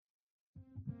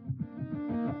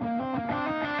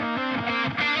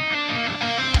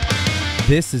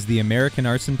This is the American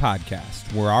Arson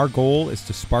Podcast, where our goal is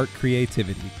to spark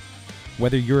creativity.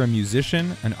 Whether you're a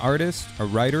musician, an artist, a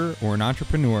writer, or an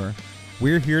entrepreneur,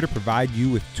 we're here to provide you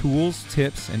with tools,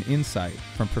 tips, and insight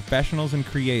from professionals and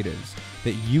creatives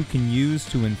that you can use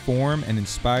to inform and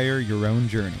inspire your own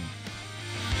journey.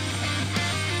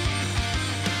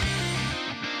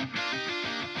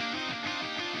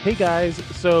 Hey guys,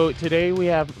 so today we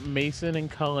have Mason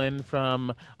and Cullen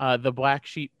from the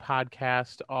BlackSheep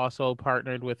podcast, also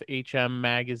partnered with HM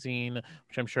Magazine,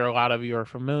 which I'm sure a lot of you are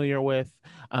familiar with.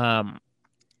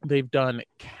 They've done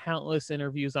countless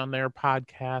interviews on their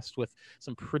podcast with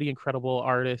some pretty incredible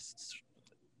artists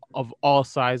of all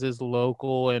sizes,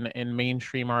 local and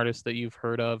mainstream artists that you've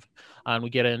heard of.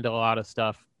 We get into a lot of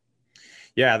stuff.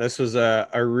 Yeah, this was a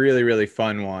really, really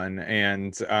fun one.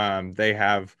 And they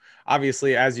have,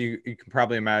 obviously, as you can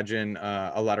probably imagine,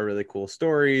 a lot of really cool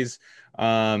stories.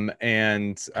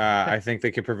 I think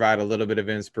they could provide a little bit of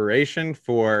inspiration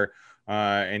for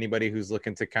anybody who's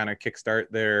looking to kind of kickstart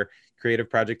their creative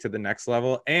project to the next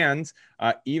level. And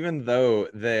even though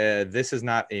this is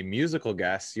not a musical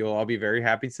guest, you'll all be very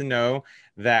happy to know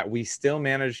that we still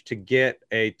managed to get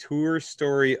a tour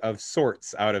story of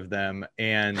sorts out of them.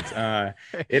 And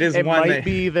it is one might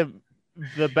be the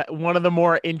one of the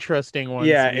more interesting ones.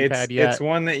 Yeah, it's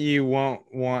one that you won't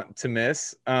want to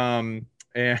miss. And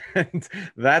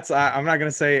that's I'm not going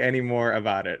to say any more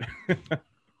about it.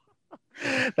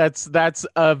 That's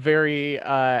a very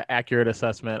accurate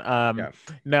assessment.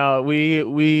 No,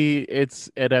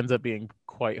 it ends up being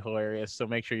quite hilarious, so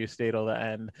make sure you stay till the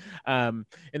end.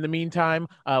 In the meantime,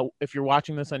 if you're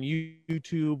watching this on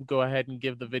YouTube, go ahead and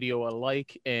give the video a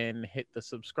like and hit the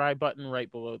subscribe button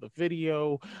right below the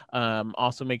video.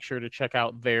 Also make sure to check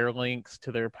out their links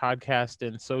to their podcast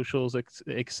and socials,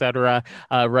 etc.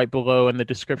 Right below in the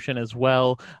description as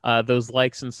well. Those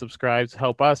likes and subscribes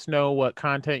help us know what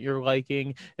content you're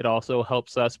liking. It also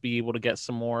helps us be able to get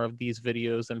some more of these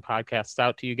videos and podcasts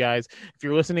out to you guys. If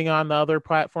you're listening on the other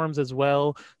platforms as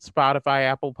well, Spotify,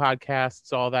 Apple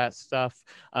Podcasts, all that stuff,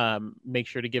 make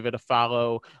sure to give it a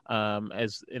follow,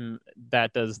 as in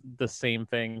that does the same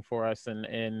thing for us,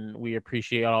 and we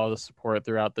appreciate all the support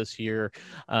throughout this year.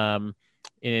 And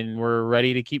we're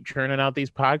ready to keep churning out these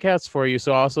podcasts for you.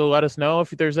 So also let us know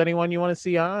if there's anyone you want to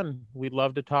see on. We'd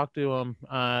love to talk to them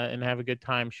and have a good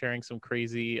time sharing some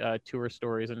crazy tour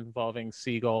stories involving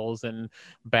seagulls and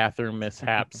bathroom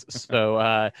mishaps.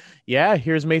 So yeah,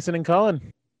 here's Mason and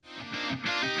Cullen.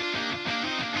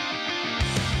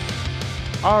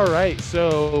 All right,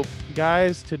 so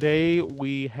guys, today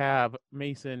we have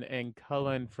Mason and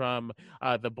Cullen from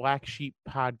the BlackSheep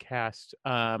podcast.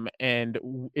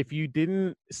 And if you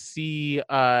didn't see,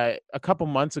 a couple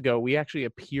months ago, we actually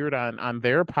appeared on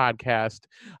their podcast.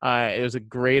 It was a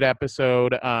great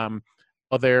episode.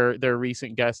 Their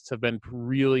recent guests have been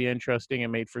really interesting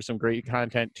and made for some great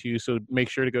content too. So make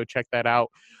sure to go check that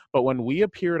out. But when we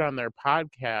appeared on their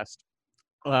podcast,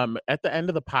 at the end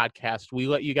of the podcast, we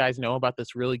let you guys know about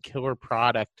this really killer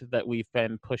product that we've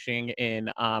been pushing in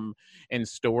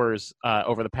stores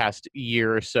over the past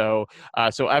year or so.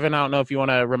 So Evan, I don't know if you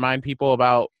want to remind people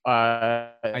about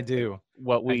I do.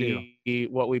 What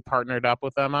we partnered up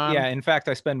with them on. Yeah, in fact,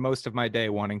 I spend most of my day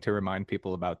wanting to remind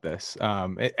people about this.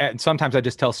 And sometimes I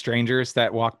just tell strangers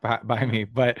that walk by me.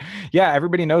 But yeah,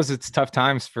 everybody knows it's tough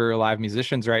times for live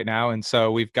musicians right now. And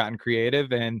so we've gotten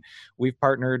creative and we've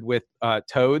partnered with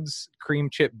Toad's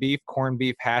cream chip beef, corned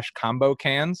beef hash combo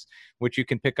cans, which you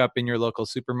can pick up in your local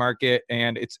supermarket.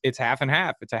 And it's half and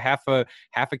half. It's a half a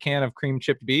can of cream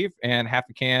chipped beef and half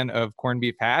a can of corned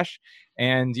beef hash.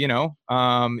 And,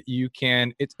 you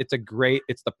can, it's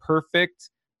the perfect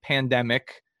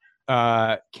pandemic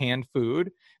canned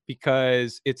food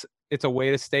because it's a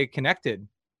way to stay connected.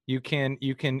 You can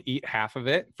eat half of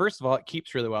it. First of all, it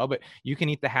keeps really well, but you can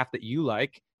eat the half that you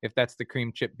like, if that's the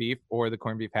cream chip beef or the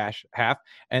corned beef hash half.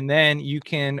 And then you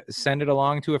can send it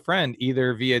along to a friend,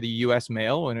 either via the US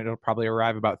mail, and it'll probably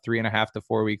arrive about 3.5 to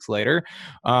 4 weeks later,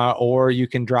 or you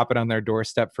can drop it on their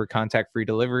doorstep for contact-free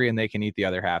delivery and they can eat the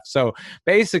other half. So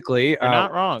basically, you're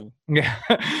not wrong. Yeah.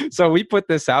 So we put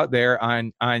this out there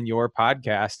on your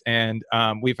podcast, and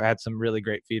we've had some really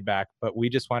great feedback, but we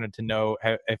just wanted to know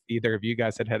if either of you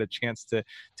guys had a chance to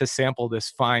sample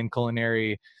this fine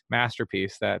culinary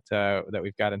masterpiece that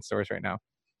we've got in stores right now.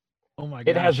 Oh my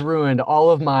It gosh. has ruined all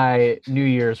of my New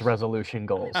Year's resolution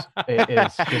goals. It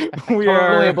is just we totally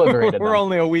are obliterated we're them.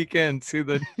 only a week into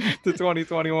the to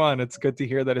 2021. It's good to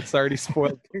hear that it's already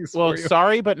spoiled things Well, for you.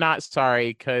 sorry, but not sorry,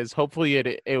 because hopefully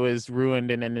it was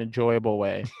ruined in an enjoyable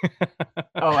way.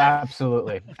 Oh,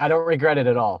 absolutely. I don't regret it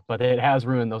at all, but it has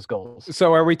ruined those goals.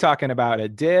 So are we talking about a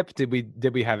dip? Did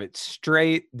we have it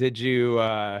straight? Did you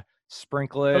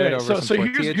sprinkle it Okay, over some so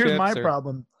tortilla here's my chips, or-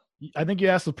 problem. I think you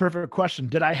asked the perfect question.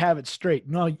 Did I have it straight?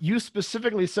 No, you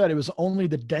specifically said it was only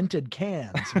the dented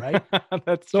cans, right?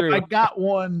 That's So true. I got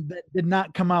one that did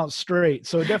not come out straight.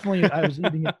 So definitely I was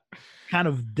eating it kind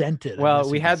of dented. I Well,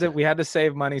 guess we you could had to say. we had to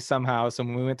save money somehow. So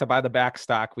when we went to buy the back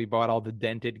stock, we bought all the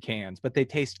dented cans, but they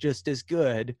taste just as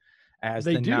good as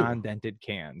They the do. non-dented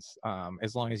cans,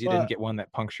 as long as you didn't get one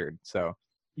that punctured. So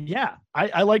Yeah,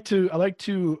 I like to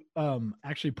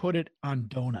actually put it on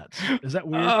donuts. Is that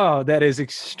weird? oh, that is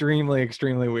extremely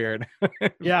weird.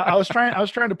 Yeah, I was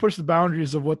trying to push the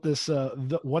boundaries of what this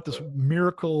what this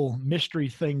miracle mystery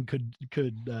thing could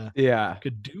Yeah.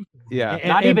 do. Yeah.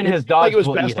 Not even his it seemed like dogs it was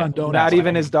will best eat it. on donuts. Not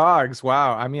even his dogs.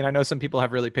 Wow. I mean, I know some people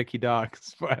have really picky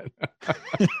dogs, but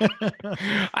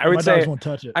I would My say, dogs won't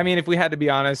touch it. I mean, if we had to be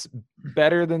honest,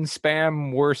 better than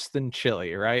Spam, worse than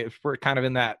chili, right? If we're kind of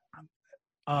in that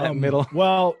middle.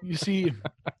 Well, you see,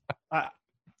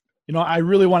 I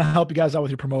really want to help you guys out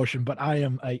with your promotion, but I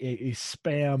am a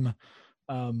Spam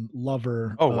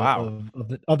lover. Oh, wow.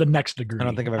 Of the next degree. I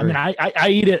don't think I've I ever. mean, I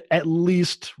eat it at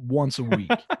least once a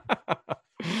week.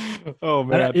 Oh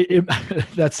man,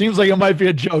 that seems like it might be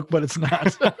a joke, but it's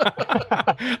not.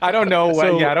 I don't know what.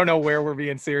 So- Yeah, I don't know where we're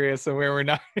being serious and where we're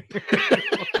not.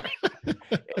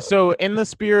 So in the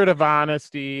spirit of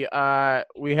honesty,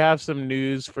 we have some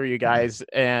news for you guys,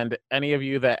 and any of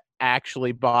you that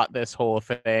actually bought this whole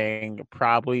thing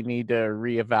probably need to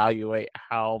reevaluate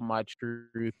how much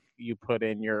truth you put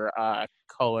in your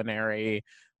culinary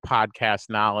podcast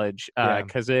knowledge, Yeah.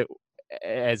 because it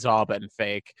has all been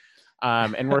fake.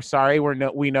 And we're sorry.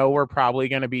 We know we're probably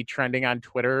going to be trending on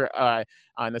Twitter,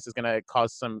 and this is going to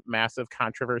cause some massive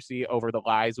controversy over the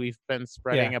lies we've been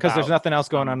spreading because there's about nothing else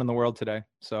going on in the world today.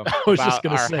 So I was just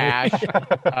about gonna our say.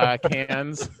 hash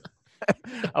cans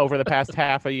over the past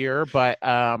half a year. But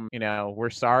we're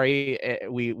sorry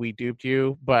we duped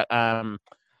you. But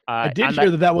I did hear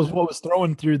that was what was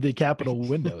thrown through the Capitol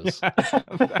windows.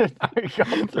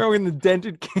 throwing the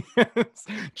dented cans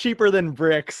cheaper than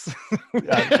bricks.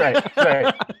 That's right.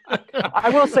 Right. I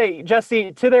will say,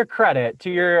 Jesse, to their credit, to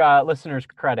your listeners'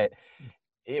 credit,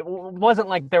 it wasn't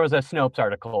like there was a Snopes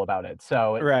article about it.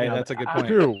 So Right, that's a good point.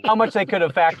 True. How much they could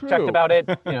have fact checked True. about it,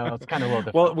 it's kind of a little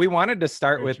different. Well, we wanted to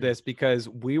start Very with true. this because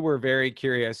we were very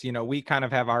curious. We kind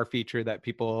of have our feature that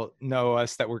people know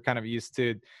us, that we're kind of used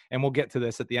to, and we'll get to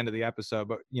this at the end of the episode,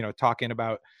 but talking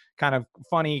about kind of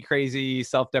funny, crazy,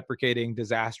 self-deprecating,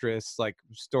 disastrous like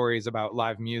stories about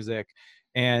live music.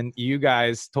 And you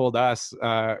guys told us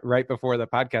right before the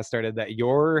podcast started that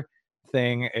your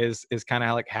thing is kind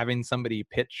of like having somebody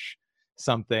pitch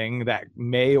something that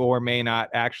may or may not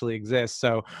actually exist.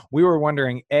 So we were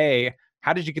wondering, A,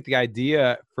 how did you get the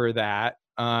idea for that?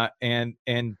 And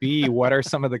B, what are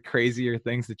some of the crazier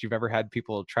things that you've ever had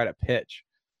people try to pitch?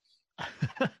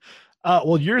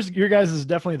 Well, your guys is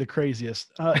definitely the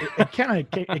craziest. It kind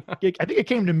of, I think it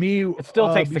came to me. It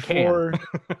still takes the can.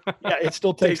 Yeah, it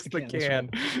still takes the can.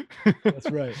 That's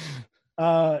right.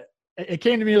 It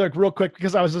came to me like real quick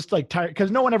because I was just like tired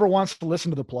because no one ever wants to listen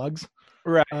to the plugs.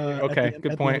 Right. At Okay. the end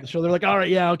Good of point. the show, they're like, all right,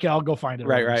 yeah, okay, I'll go find it.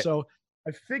 Right, Whatever. right. So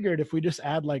I figured if we just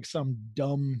add like some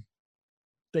dumb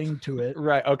thing to it,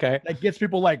 Right. Okay. that gets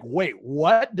people like, wait,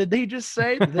 what did they just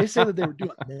say? Did they say that they were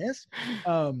doing this?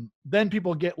 Then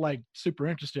people get like super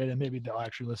interested and maybe they'll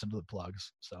actually listen to the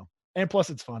plugs. So, and plus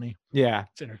it's funny. Yeah.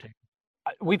 It's entertaining.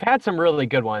 We've had some really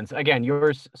good ones. Again,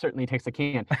 yours certainly takes the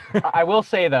can. I will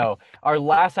say, though, our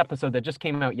last episode that just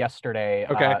came out yesterday,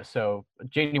 Okay. So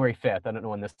January 5th, I don't know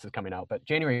when this is coming out, but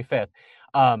January 5th,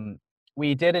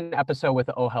 we did an episode with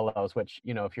the Oh Hellos, which,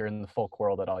 if you're in the folk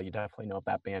world at all, you definitely know of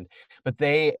that band. But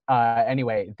they,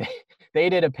 anyway, they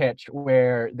did a pitch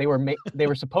where they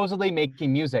were supposedly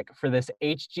making music for this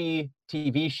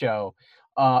HGTV show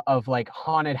of like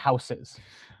haunted houses.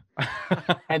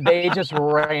 And they just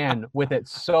ran with it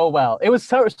so well. It was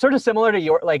sort of similar to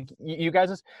your, like, you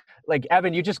guys, like,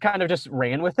 Evan, you just kind of just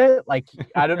ran with it. Like,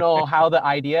 I don't know how the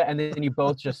idea, and then you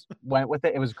both just went with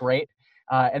it. It was great.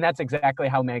 And that's exactly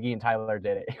how Maggie and Tyler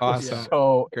did it. It was Awesome.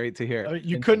 so Great to hear. I mean,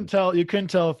 you couldn't tell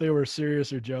if they were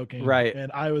serious or joking. Right.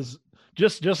 And I was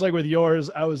just like with yours,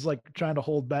 I was like trying to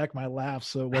hold back my laugh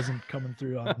so it wasn't coming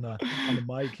through on the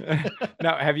mic.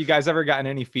 Now, have you guys ever gotten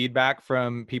any feedback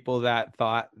from people that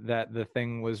thought that the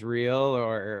thing was real,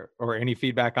 or any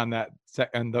feedback on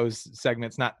on those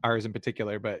segments, not ours in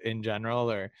particular, but in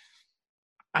general? Or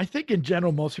I think in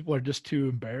general, most people are just too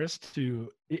embarrassed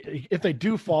to, if they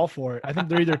do fall for it, I think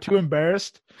they're either too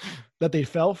embarrassed that they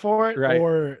fell for it, Right.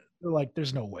 or they're like,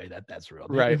 there's no way that's real.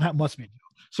 Right. It must be.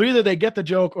 So either they get the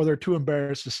joke or they're too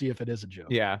embarrassed to see if it is a joke.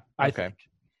 Yeah. I Okay. think.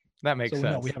 That makes So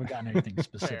sense. no, we haven't gotten anything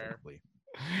specifically.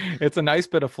 It's a nice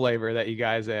bit of flavor that you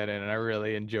guys added, and I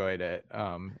really enjoyed it.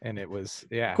 And it was,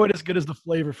 yeah, Quite as good as the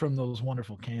flavor from those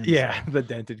wonderful cans. yeah, the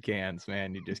dented cans,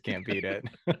 man, you just can't beat it.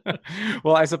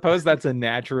 Well, I suppose that's a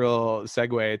natural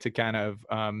segue to kind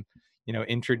of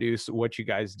introduce what you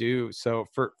guys do. So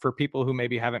for people who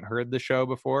maybe haven't heard the show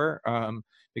before,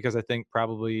 because I think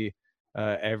probably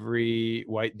every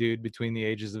white dude between the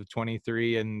ages of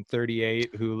 23 and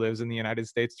 38 who lives in the United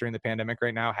States during the pandemic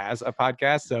right now has a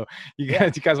podcast. So you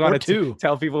guys want to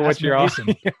tell people what you're all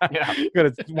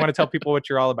want to tell people what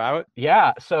you're all about?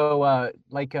 Yeah. So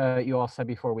like you all said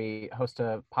before, we host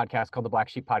a podcast called the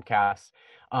BlackSheep Podcast.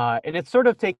 And it's sort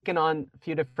of taken on a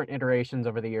few different iterations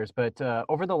over the years, but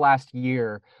over the last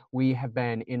year, we have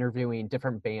been interviewing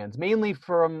different bands, mainly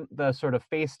from the sort of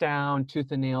face down,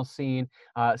 tooth and nail scene,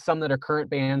 some that are current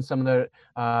bands, some that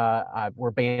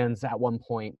were bands at one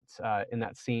point in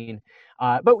that scene.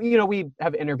 But, we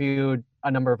have interviewed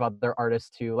a number of other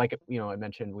artists too. Like, I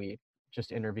mentioned, we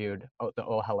just interviewed the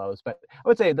Oh Hellos, but I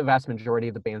would say the vast majority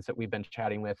of the bands that we've been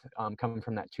chatting with coming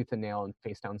from that tooth and nail and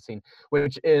face down scene,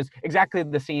 which is exactly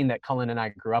the scene that Cullen and I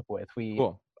grew up with.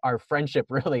 Cool. Our friendship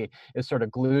really is sort of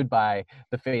glued by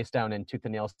the face down and tooth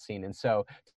and nail scene. And so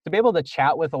to be able to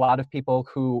chat with a lot of people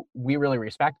who we really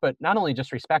respect, but not only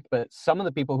just respect, but some of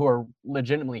the people who are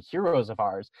legitimately heroes of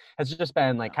ours, has just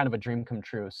been like kind of a dream come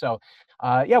true. So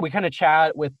we kind of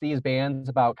chat with these bands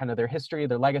about kind of their history,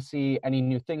 their legacy, any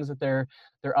new things that they're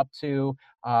up to,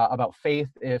 about faith,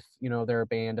 if they're a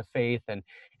band of faith, and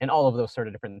all of those sort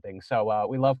of different things. So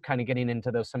we love kind of getting into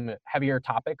those some heavier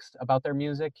topics about their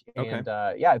music. Okay.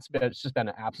 And it's just been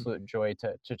an absolute joy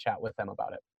to chat with them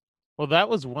about it. Well, that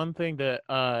was one thing that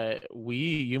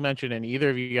you mentioned, and either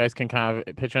of you guys can kind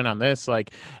of pitch in on this,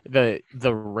 like the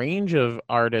range of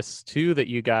artists too that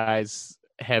you guys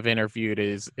have interviewed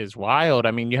is wild.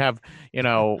 I mean, you have,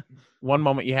 one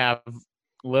moment you have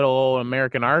little old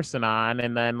American Arson on,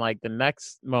 and then like the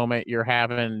next moment you're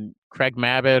having Craig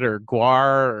Mabbitt or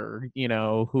Guar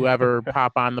or whoever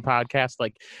pop on the podcast.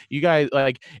 Like you guys,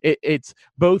 like it's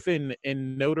both in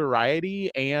notoriety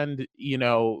and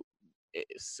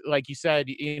like you said,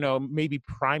 maybe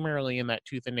primarily in that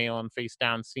tooth and nail and face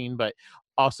down scene, but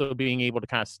also being able to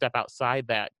kind of step outside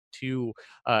that too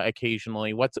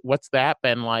occasionally. What's that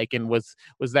been like, and was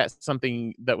that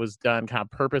something that was done kind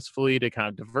of purposefully to kind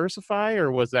of diversify,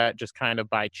 or was that just kind of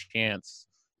by chance?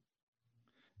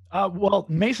 Well,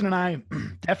 Mason and I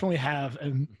definitely have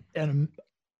an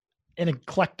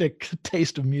eclectic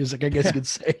taste of music, I guess you could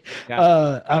say.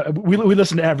 We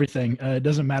listen to everything. It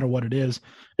doesn't matter what it is.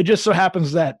 It just so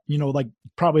happens that like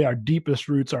probably our deepest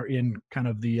roots are in kind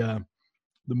of the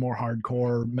more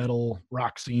hardcore metal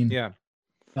rock scene. Yeah.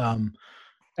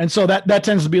 And so that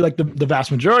tends to be like the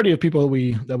vast majority of people that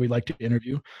we like to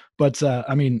interview. But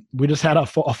I mean, we just had a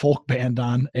folk band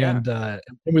on, and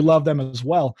we love them as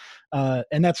well.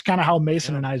 And that's kind of how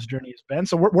Mason and I's journey has been.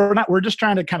 So we're just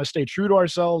trying to kind of stay true to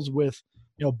ourselves with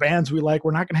bands we like.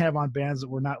 We're not going to have on bands that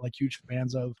we're not like huge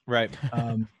fans of. Right.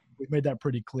 We've made that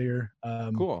pretty clear.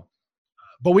 Cool.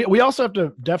 But we also have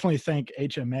to definitely thank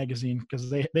HM Magazine, because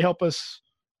they help us.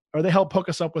 Or they help hook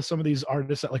us up with some of these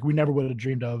artists that like we never would have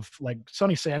dreamed of. Like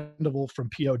Sonny Sandoval from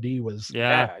POD was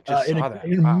an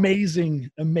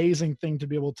amazing thing to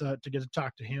be able to get to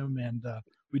talk to him, and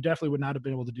we definitely would not have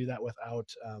been able to do that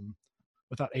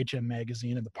without HM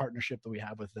Magazine and the partnership that we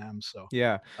have with them. So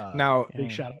now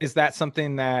big shout out. Is that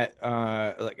something that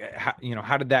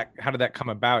how did that come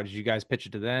about? Did you guys pitch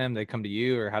it to them? They come to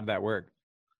you, or how did that work?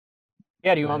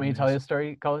 Yeah, do you want me to tell you the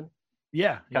story, Cullen?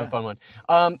 Yeah. Kind of a fun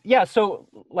one. So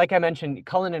like I mentioned,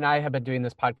 Cullen and I have been doing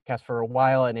this podcast for a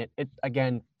while, and it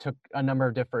again took a number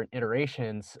of different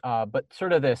iterations. But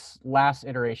sort of this last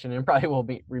iteration, and probably will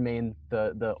remain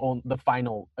the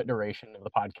final iteration of the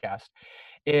podcast,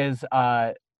 is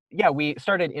we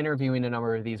started interviewing a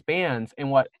number of these bands.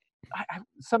 And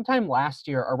sometime last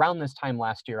year, around this time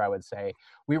last year, I would say,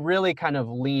 we really kind of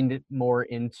leaned more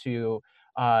into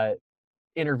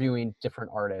interviewing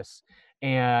different artists.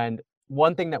 And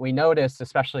one thing that we noticed,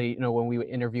 especially, you know, when we would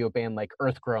interview a band like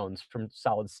Earth Groans from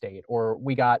Solid State, or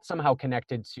we got somehow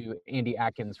connected to Andy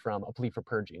Atkins from A Plea for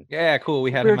Purging. Yeah, cool.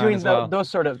 We had We were him on doing as well. those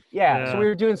sort of, so we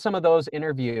were doing some of those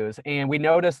interviews, and we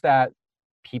noticed that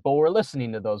people were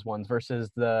listening to those ones versus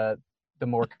the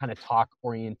more kind of talk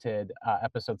oriented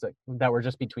episodes that were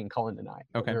just between Cullen and I.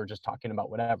 Okay. We were just talking about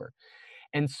whatever.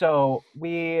 And so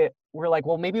we were like,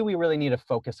 well, maybe we really need to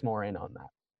focus more in on that.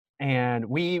 And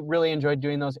we really enjoyed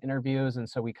doing those interviews. And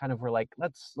so we kind of were like,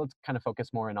 let's kind of focus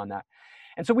more in on that.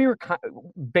 And so we were,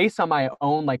 based on my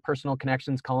own like personal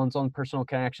connections, Colin's own personal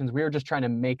connections, we were just trying to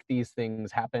make these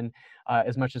things happen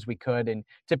as much as we could. And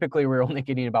typically we're only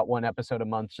getting about one episode a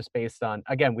month, just based on,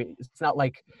 again, it's not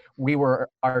like we were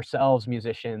ourselves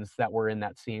musicians that were in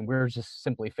that scene. We were just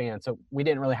simply fans. So we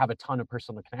didn't really have a ton of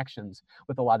personal connections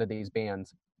with a lot of these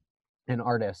bands and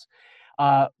artists.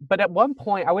 But at one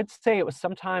point, I would say it was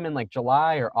sometime in like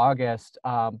July or August,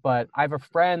 but I have a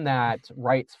friend that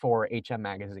writes for HM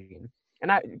Magazine.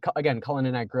 And again, Cullen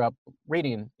and I grew up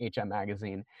reading HM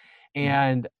Magazine.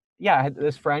 And yeah,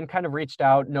 this friend kind of reached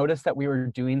out, noticed that we were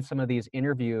doing some of these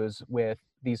interviews with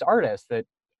these artists that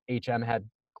HM had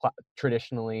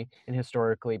traditionally and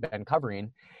historically been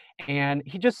covering. And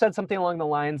he just said something along the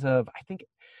lines of, I think,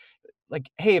 like,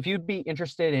 hey, if you'd be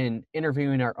interested in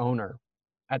interviewing our owner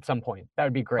at some point, that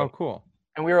would be great. Oh, cool.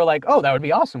 And we were like, oh, that would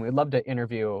be awesome. We'd love to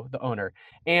interview the owner.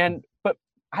 But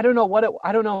I don't know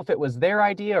I don't know if it was their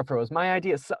idea or if it was my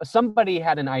idea. Somebody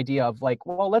had an idea of like,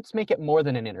 well, let's make it more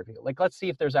than an interview. Like, let's see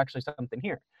if there's actually something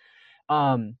here.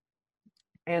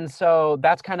 And so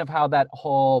that's kind of how that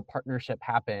whole partnership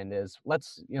happened, is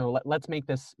let's make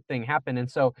this thing happen. And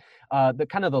so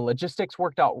the logistics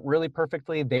worked out really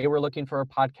perfectly. They were looking for a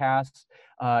podcast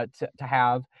to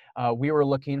have. We were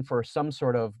looking for some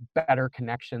sort of better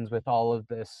connections with all of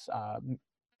this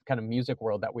kind of music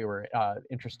world that we were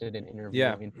interested in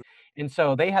interviewing. Yeah. And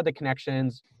so they had the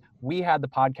connections. We had the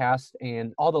podcast,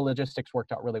 and all the logistics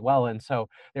worked out really well. And so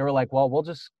they were like, well, we'll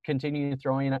just continue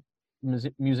throwing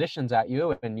musicians at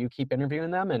you, and you keep interviewing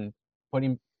them and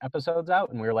putting episodes out.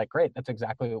 And we were like, great, that's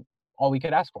exactly all we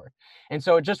could ask for. And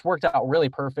so it just worked out really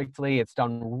perfectly. It's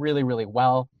done really, really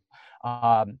well.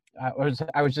 I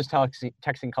was just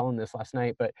texting Colin this last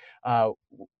night, but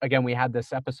again, we had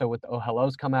this episode with the Oh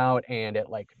Hellos come out, and it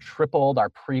like tripled our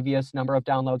previous number of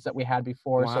downloads that we had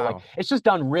before. Wow. So like, it's just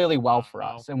done really well for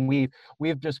us, and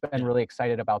we've just been really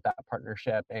excited about that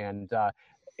partnership, and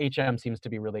HM seems to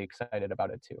be really excited about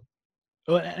it too.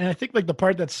 And I think like the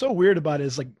part that's so weird about it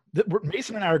is like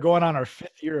Mason and I are going on our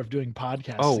 5th year of doing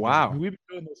podcasts. Oh, wow. I mean, we've been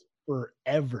doing this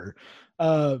forever.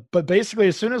 But basically,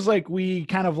 as soon as like we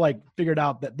kind of like figured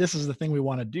out that this is the thing we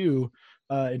want to do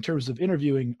in terms of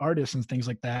interviewing artists and things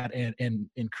like that, and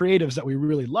creatives that we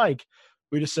really like,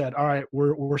 we just said, all right,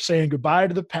 we're saying goodbye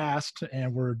to the past,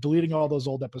 and we're deleting all those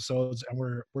old episodes, and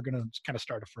we're going to kind of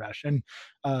start afresh. And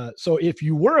so if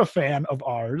you were a fan of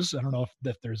ours, I don't know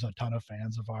if there's a ton of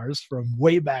fans of ours from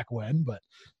way back when, but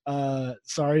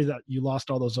sorry that you lost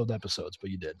all those old episodes, but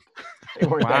you did. They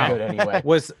weren't that good anyway.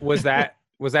 Was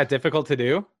that difficult to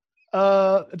do?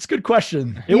 It's a good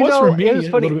question. It was for me a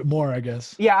little bit more, I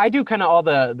guess. Yeah, I do kind of all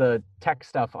the tech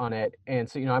stuff on it, and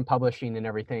so I'm publishing and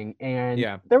everything.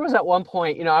 And there was at one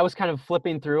point, I was kind of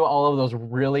flipping through all of those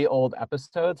really old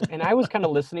episodes, and I was kind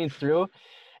of listening through,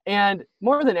 and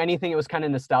more than anything, it was kind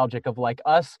of nostalgic of like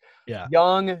us,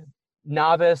 young,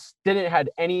 novice,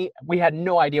 we had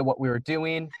no idea what we were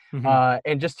doing,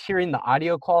 and just hearing the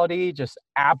audio quality just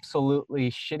absolutely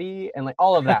shitty, and like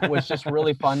all of that was just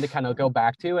really fun to kind of go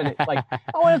back to. And it's like,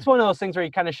 it's one of those things where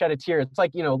you kind of shed a tear. It's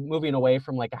like moving away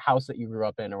from like a house that you grew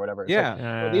up in or whatever.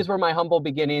 It's these were my humble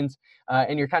beginnings,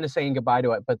 and you're kind of saying goodbye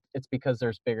to it, but it's because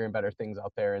there's bigger and better things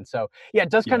out there. And so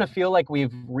it does kind of feel like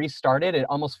we've restarted. It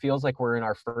almost feels like we're in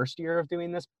our first year of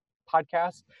doing this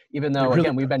podcast, even though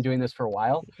again we've been doing this for a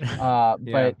while,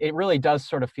 but it really does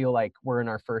sort of feel like we're in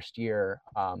our first year,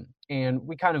 and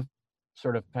we kind of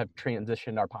sort of have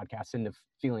transitioned our podcast into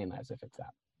feeling as if it's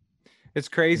that. It's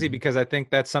crazy because I think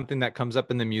that's something that comes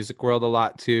up in the music world a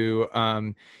lot too. I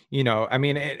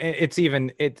mean,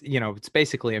 it's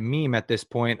basically a meme at this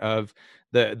point of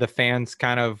the fans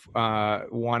kind of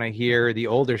want to hear the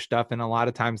older stuff. And a lot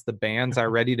of times the bands are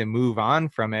ready to move on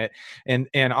from it. And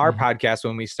our podcast,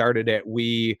 when we started it,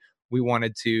 we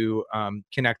wanted to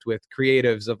connect with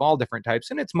creatives of all different types.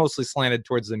 And it's mostly slanted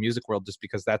towards the music world just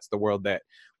because that's the world that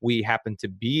we happen to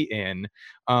be in.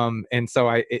 And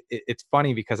so it's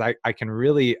funny because I can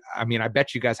really, I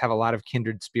bet you guys have a lot of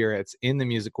kindred spirits in the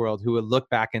music world who would look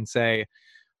back and say,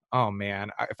 oh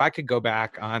man, if I could go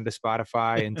back onto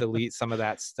Spotify and delete some of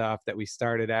that stuff that we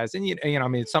started as, and I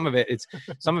mean, some of it's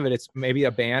maybe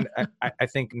a band. I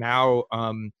think now,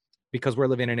 because we're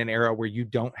living in an era where you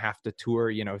don't have to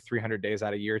tour, 300 days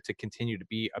out of year to continue to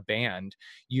be a band.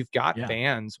 You've got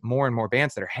bands, more and more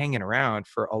bands that are hanging around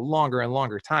for a longer and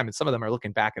longer time. And some of them are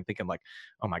looking back and thinking like,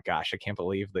 oh my gosh, I can't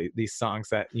believe these songs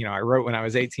that, I wrote when I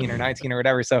was 18 or 19 or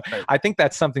whatever. So I think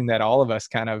that's something that all of us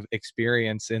kind of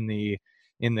experience in the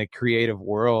creative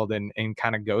world and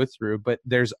kind of go through. But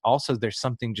there's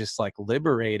something just like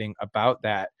liberating about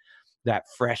that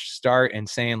fresh start and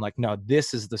saying like, no,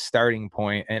 this is the starting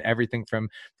point, and everything from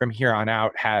here on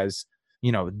out has,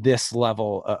 this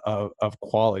level of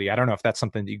quality. I don't know if that's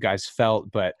something that you guys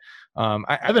felt, but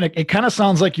Evan, it kind of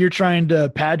sounds like you're trying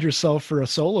to pad yourself for a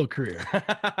solo career.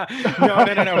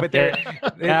 No. But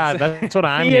yeah, that's what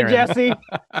I'm See you, hearing. Jesse.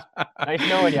 Nice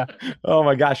knowing you. Oh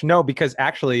my gosh, no, because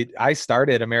actually I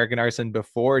started American Arson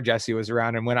before Jesse was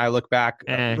around, and when I look back,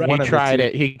 he tried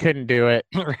it. He couldn't do it.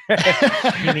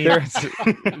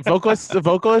 Vocalists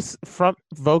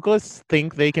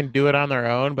think they can do it on their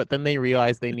own, but then they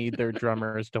realize they need their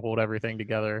drummers to hold everything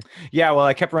together. Yeah, well,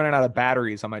 I kept running out of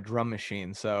batteries on my drum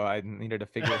machine, so I needed to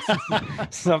figure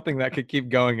something that could keep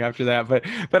going after that. But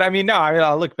I mean, no,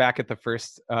 I'll look back at the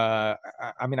first. I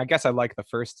guess I like the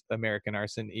first American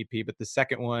Arson EP, but the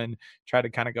second one tried to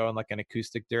kind of go in like an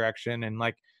acoustic direction, and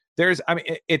like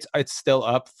it's still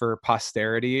up for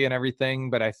posterity and everything.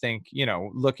 But I think,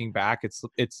 looking back,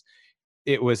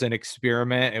 it was an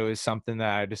experiment. It was something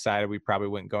that I decided we probably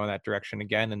wouldn't go in that direction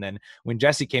again. And then when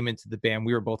Jesse came into the band,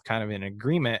 we were both kind of in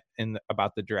agreement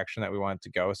about the direction that we wanted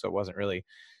to go. So it wasn't really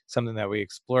something that we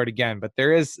explored again. But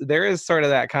there is sort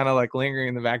of that kind of like lingering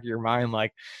in the back of your mind,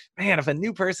 like, man, if a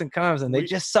new person comes and they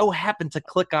just so happen to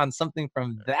click on something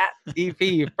from that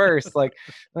EP first, like,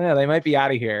 well, they might be out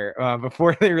of here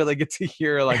before they really get to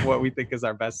hear like what we think is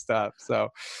our best stuff. So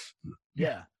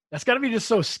yeah. That's got to be just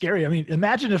so scary. I mean,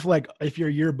 imagine if your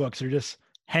yearbooks are just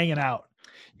hanging out.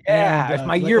 Yeah, and, if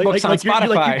my yearbook's on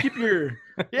Spotify. You keep your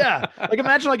like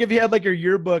imagine like if you had like your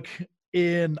yearbook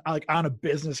in like on a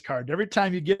business card. Every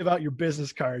time you give out your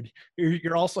business card,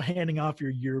 you're also handing off your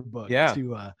yearbook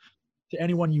to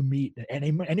anyone you meet and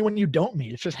anyone you don't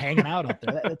meet. It's just hanging out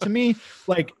there. To me,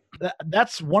 like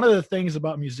that's one of the things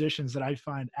about musicians that I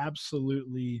find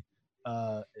absolutely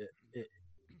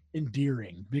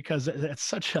endearing, because that's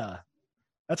such a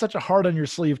hard on your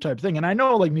sleeve type thing. And I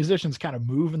know like musicians kind of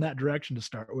move in that direction to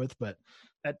start with, but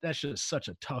that's just such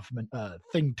a tough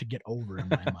thing to get over in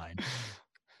my mind.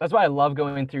 That's why I love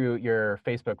going through your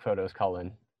Facebook photos,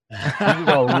 Cullen. You can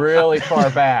go really far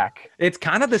back. It's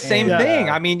kind of the same thing.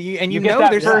 I mean, you get that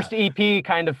there's first EP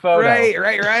kind of photo.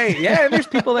 Right. Yeah, and there's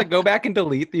people that go back and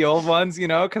delete the old ones,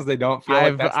 because they don't feel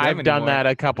like that's them I've done that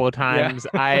a couple of times.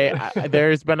 Yeah.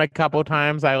 There's been a couple of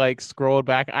times I like scrolled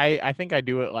back. I think I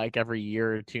do it like every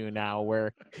year or two now,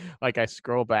 where like I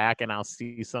scroll back and I'll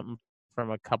see something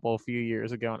from a few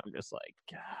years ago, and I'm just like,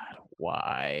 God,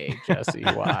 why, Jesse,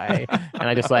 why? And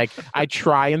I just like, I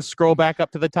try and scroll back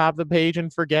up to the top of the page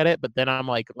and forget it, but then I'm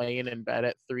like laying in bed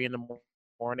at 3 a.m.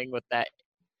 with that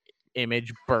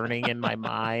image burning in my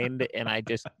mind, and I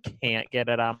just can't get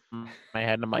it out of my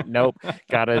head. And I'm like, nope,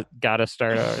 gotta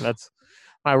start over. That's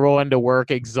I roll into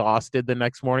work exhausted the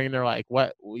next morning, and they're like,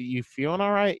 what, you feeling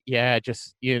all right? Yeah,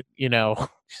 just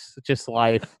just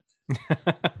life.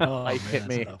 Life hit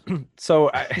me.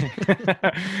 So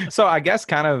I guess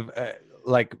kind of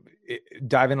like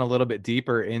diving a little bit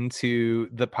deeper into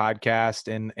the podcast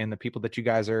and the people that you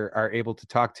guys are able to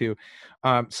talk to,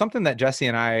 something that Jesse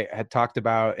and I had talked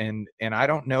about, and I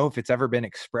don't know if it's ever been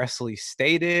expressly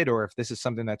stated or if this is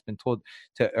something that's been told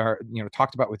to, or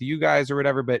talked about with you guys or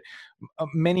whatever, but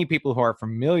many people who are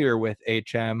familiar with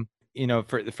HM,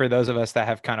 for those of us that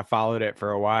have kind of followed it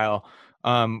for a while,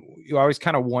 you always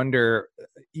kind of wonder,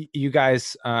 you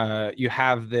guys, you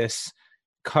have this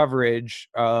coverage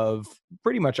of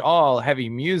pretty much all heavy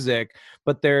music,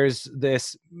 but there's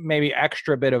this maybe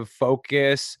extra bit of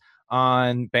focus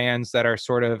on bands that are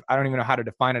sort of, I don't even know how to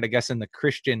define it, I guess in the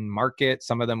Christian market.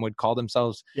 Some of them would call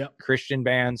themselves Christian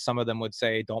bands. Some of them would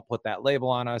say, don't put that label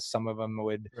on us. Some of them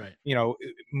would,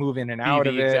 move in and out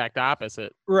of it. Exact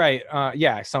opposite. Right.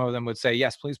 Yeah. Some of them would say,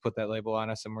 yes, please put that label on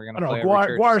us and we're going to play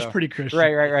Guar's pretty Christian.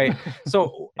 Right.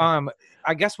 So,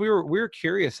 I guess we were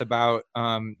curious about,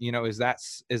 is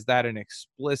that an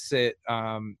explicit,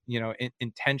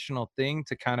 intentional thing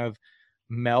to kind of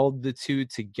meld the two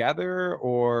together,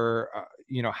 or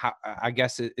how, I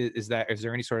guess, is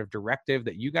there any sort of directive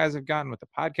that you guys have gotten with the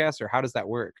podcast, or how does that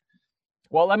work?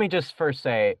 Well, let me just first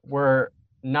say, we're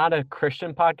not a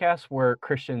Christian podcast. We're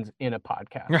Christians in a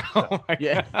podcast. Oh So. my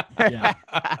Yeah. God. Yeah.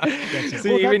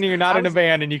 So Well, even you're not I in a was-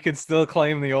 band and you can still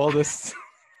claim the oldest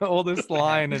oldest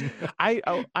line. And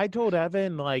I told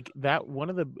Evan like that one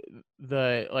of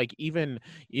the like, even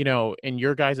in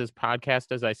your guys'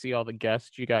 podcast, as I see all the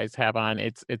guests you guys have on,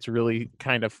 it's really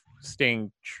kind of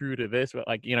staying true to this. But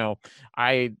like,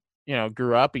 I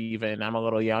grew up, even I'm a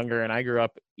little younger, and I grew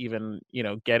up even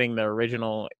getting the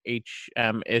original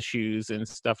HM issues and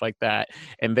stuff like that,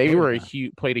 and they were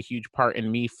played a huge part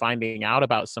in me finding out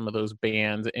about some of those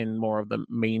bands in more of the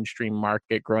mainstream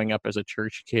market, growing up as a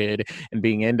church kid and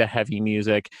being into heavy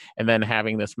music, and then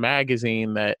having this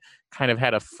magazine that kind of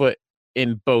had a foot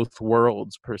in both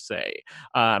worlds per se.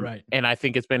 Right. And I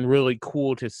think it's been really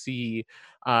cool to see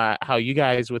how you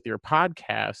guys with your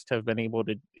podcast have been able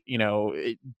to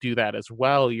do that as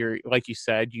well. You're, like you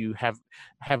said, you have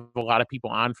a lot of people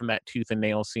on from that tooth and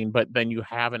nail scene, but then you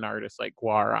have an artist like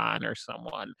Guar on, or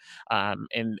someone,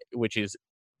 and which is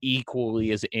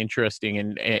equally as interesting,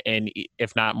 and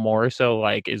if not more so,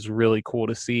 like, is really cool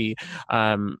to see.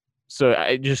 So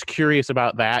I just curious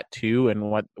about that too,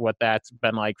 and what that's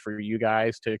been like for you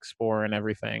guys to explore and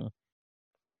everything.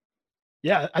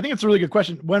 Yeah, I think it's a really good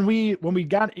question. When we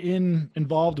got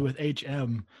involved with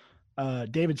HM,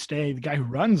 David Stay, the guy who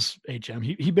runs HM,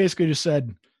 he basically just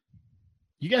said,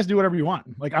 "You guys do whatever you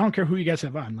want. Like, I don't care who you guys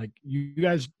have on. Like, you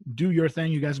guys do your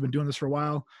thing. You guys have been doing this for a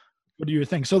while. Go do your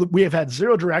thing." So we have had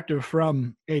zero directive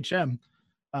from HM.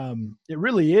 It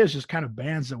really is just kind of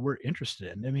bands that we're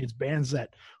interested in. I mean, it's bands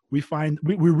that we find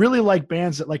we really like,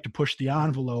 bands that like to push the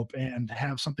envelope and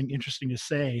have something interesting to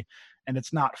say. And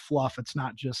it's not fluff. It's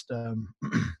not just the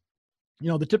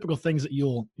typical things that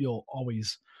you'll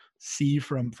always see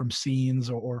from scenes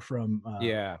or from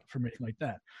anything like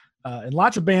that. And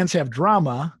lots of bands have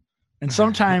drama, and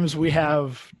sometimes we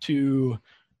have to.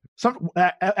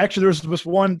 Actually, there's this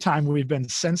one time we've been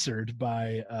censored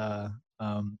by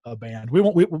a band. We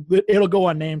won't. It'll go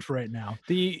unnamed for right now.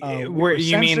 Where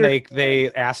you mean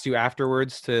they asked you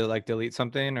afterwards to like delete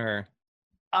something, or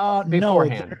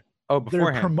beforehand?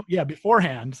 Beforehand.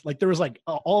 Beforehand. Like, there was like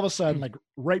all of a sudden, like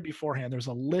right beforehand, there's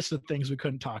a list of things we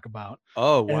couldn't talk about.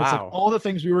 Oh, and wow. It's like all the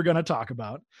things we were going to talk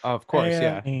about. Of course,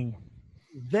 yeah.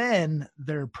 Then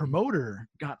their promoter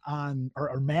got on,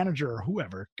 or manager or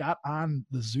whoever got on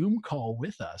the Zoom call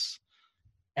with us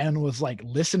and was like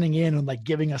listening in and like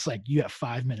giving us like, "You have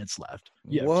 5 minutes left.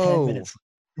 You have 10 minutes."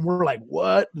 And we're like,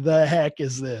 "What the heck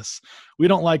is this? We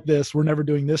don't like this. We're never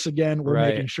doing this again. We're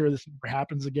making sure this never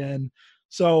happens again."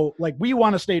 So like, we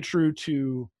want to stay true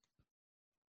to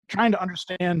trying to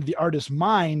understand the artist's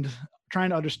mind, trying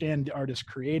to understand the artist's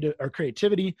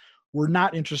creativity. We're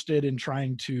not interested in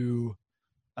trying to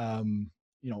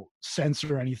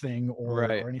censor anything or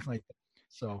anything like that.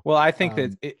 So, well, I think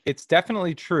that it's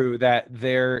definitely true that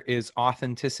there is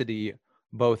authenticity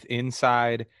both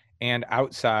inside and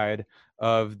outside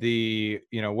of the,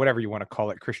 whatever you want to call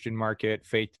it, Christian market,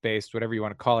 faith-based, whatever you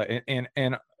want to call it. And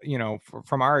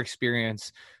from our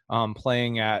experience,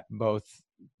 playing at both,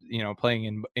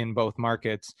 playing in both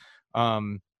markets,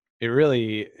 it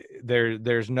really,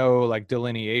 there's no like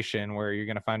delineation where you're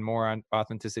going to find more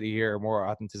authenticity here or more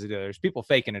authenticity there. There's people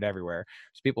faking it everywhere.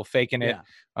 There's people faking it,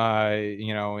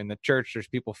 in the church. There's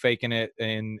people faking it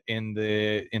in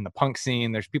the punk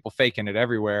scene. There's people faking it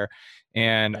everywhere.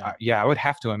 And I would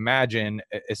have to imagine,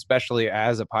 especially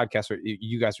as a podcaster,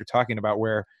 you guys are talking about,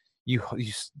 where you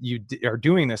are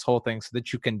doing this whole thing so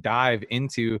that you can dive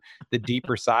into the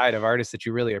deeper side of artists that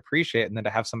you really appreciate, and then to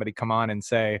have somebody come on and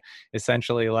say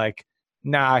essentially like,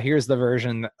 "Nah, here's the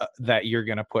version that you're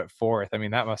going to put forth." I mean,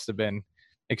 that must have been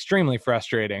extremely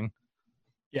frustrating.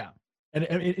 Yeah.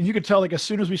 And you could tell, like, as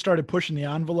soon as we started pushing the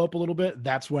envelope a little bit,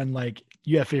 that's when like,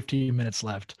 "You have 15 minutes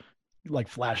left," like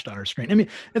flashed on our screen. I mean,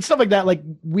 and stuff like that. Like,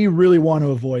 we really want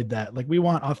to avoid that. Like, we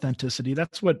want authenticity.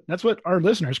 That's what our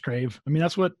listeners crave. I mean,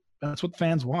 that's what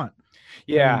fans want.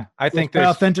 Yeah, I think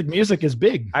authentic music is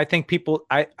big. I think people,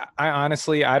 I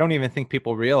honestly, I don't even think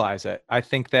people realize it. I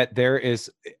think that there is,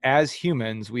 as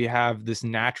humans, we have this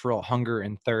natural hunger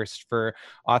and thirst for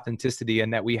authenticity,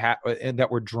 and that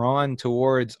we're drawn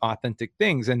towards authentic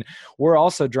things, and we're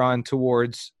also drawn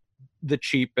towards the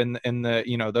cheap and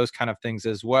the those kind of things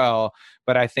as well.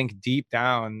 But I think deep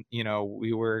down,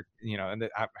 we were, and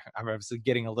I'm obviously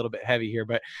getting a little bit heavy here,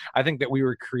 but I think that we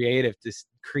were created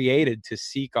to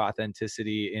seek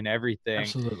authenticity in everything.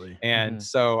 Absolutely. And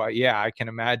so I can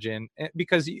imagine,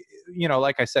 because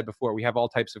like I said before, we have all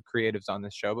types of creatives on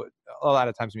this show, but a lot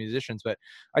of times musicians. But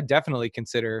I definitely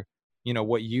consider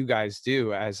what you guys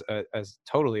do as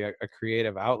totally a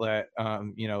creative outlet,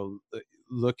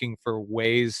 looking for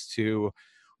ways to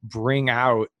bring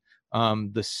out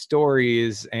the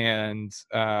stories and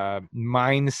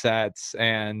mindsets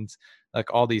and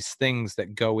like all these things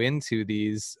that go into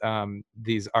these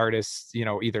artists, you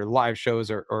know, either live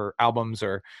shows or albums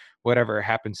or whatever it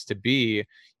happens to be.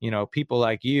 You know, people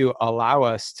like you allow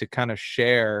us to kind of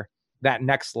share that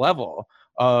next level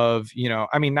of, you know,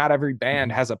 I mean, not every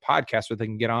band has a podcast where they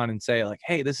can get on and say like,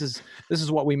 hey, this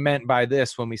is what we meant by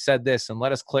this when we said this, and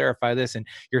let us clarify this. And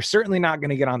you're certainly not going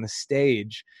to get on the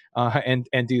stage and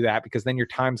do that, because then your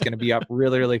time's going to be up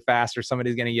really, really fast, or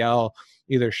somebody's going to yell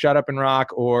either shut up and rock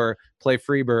or play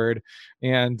Freebird.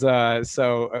 And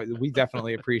so we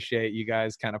definitely appreciate you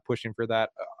guys kind of pushing for that,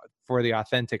 for the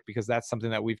authentic, because that's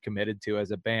something that we've committed to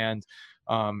as a band.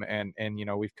 And you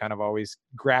know, we've kind of always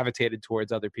gravitated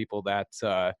towards other people that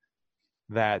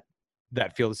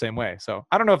feel the same way. So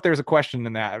I don't know if there's a question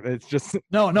in that. It's just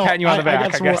no. patting you on the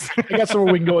back, I guess. I got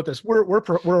somewhere we can go with this.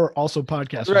 We're also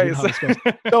podcasters. Right. You know how this goes.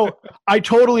 So I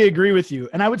totally agree with you.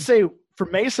 And I would say for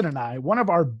Mason and I, one of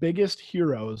our biggest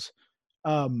heroes,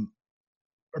 or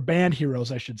band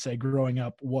heroes, I should say, growing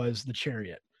up was The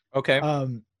Chariot. Okay.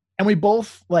 And we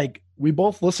both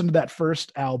listened to that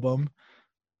first album,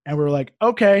 and we were like,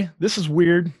 okay, this is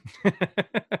weird.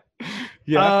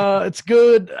 Yeah. It's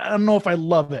good. I don't know if I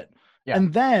love it. Yeah.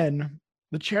 And then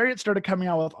The Chariot started coming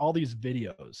out with all these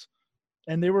videos,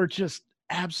 and they were just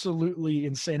absolutely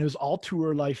insane. It was all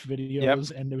tour life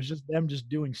videos, and it was just them just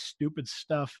doing stupid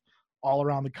stuff all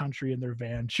around the country in their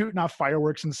van, shooting off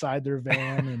fireworks inside their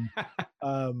van,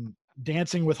 and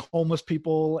dancing with homeless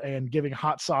people and giving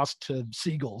hot sauce to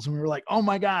seagulls. And we were like, oh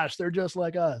my gosh, they're just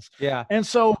like us. Yeah. And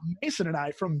so Mason and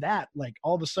I, from that, like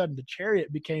all of a sudden The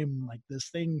Chariot became like this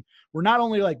thing where not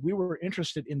only like we were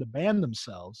interested in the band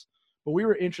themselves, but we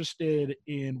were interested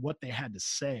in what they had to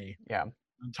say. Yeah.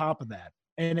 On top of that.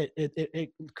 And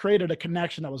it created a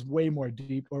connection that was way more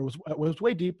deep, or was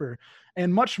way deeper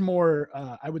and much more,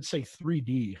 I would say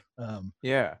 3D.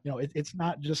 Yeah. You know, it's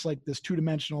not just like this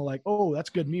two-dimensional, like, oh, that's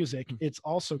good music. It's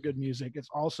also good music. It's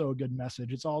also a good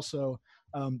message. It's also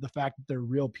the fact that they're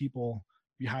real people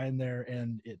behind there,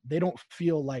 and they don't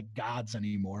feel like gods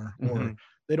anymore, or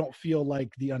they don't feel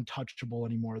like the untouchable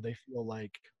anymore. They feel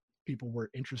like people we're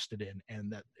interested in,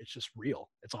 and that it's just real.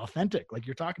 It's authentic, like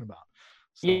you're talking about.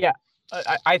 So. Yeah.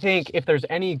 I think if there's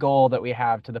any goal that we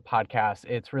have to the podcast,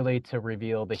 it's really to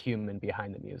reveal the human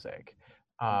behind the music.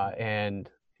 And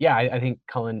yeah, I think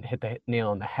Cullen hit the nail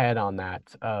on the head on that,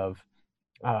 of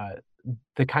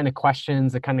the kind of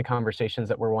questions, the kind of conversations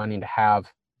that we're wanting to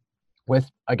have with,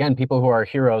 again, people who are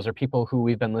heroes or people who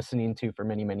we've been listening to for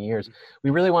many, many years. We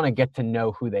really want to get to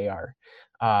know who they are.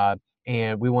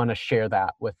 And we want to share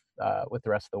that with the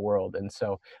rest of the world. And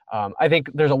so I think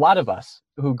there's a lot of us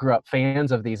who grew up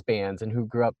fans of these bands and who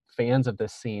grew up fans of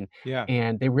this scene. Yeah.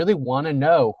 And they really want to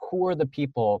know who are the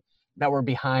people that were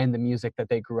behind the music that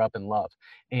they grew up and love.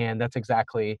 And that's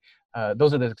exactly,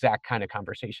 those are the exact kind of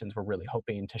conversations we're really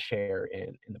hoping to share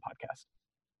in the podcast.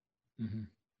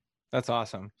 That's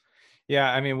awesome.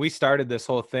 Yeah. I mean, we started this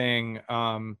whole thing.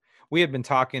 We had been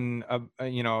talking,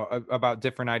 about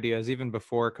different ideas even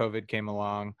before COVID came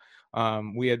along.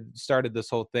 We had started this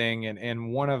whole thing,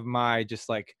 and one of my just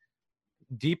like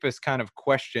deepest kind of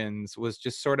questions was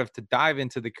just sort of to dive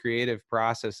into the creative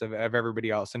process of everybody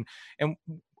else. And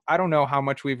I don't know how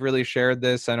much we've really shared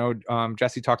this. I know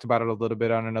Jesse talked about it a little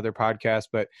bit on another podcast,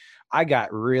 but I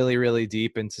got really, really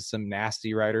deep into some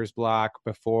nasty writer's block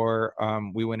before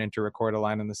we went in to record A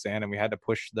Line in the Sand, and we had to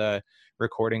push the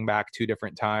recording back 2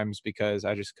 different times because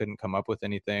I just couldn't come up with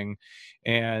anything.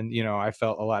 And, you know, I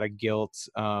felt a lot of guilt,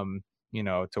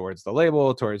 towards the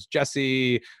label, towards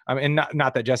Jesse. And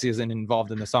not that Jesse isn't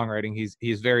involved in the songwriting.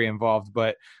 He's very involved,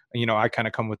 but, you know, I kind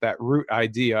of come with that root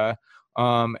idea.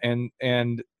 And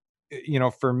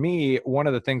for me, one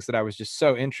of the things that I was just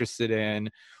so interested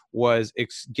in was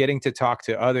getting to talk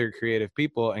to other creative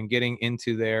people and getting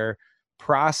into their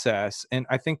process. And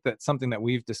I think that something that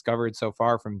we've discovered so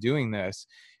far from doing this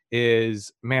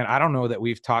is, man, I don't know that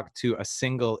we've talked to a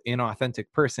single inauthentic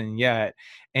person yet.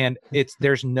 And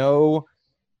there's no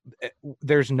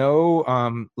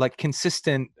like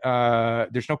consistent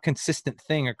there's no consistent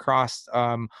thing across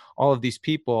all of these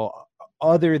people,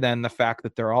 other than the fact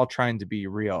that they're all trying to be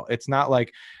real. It's not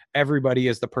like everybody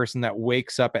is the person that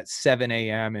wakes up at 7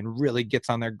 a.m. and really gets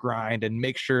on their grind and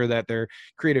makes sure that their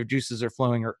creative juices are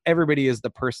flowing, or everybody is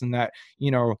the person that,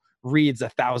 reads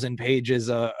 1,000 pages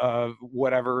of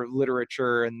whatever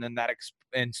literature, and then that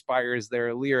inspires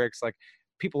their lyrics. Like,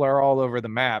 people are all over the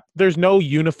map. There's no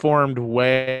uniformed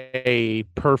way,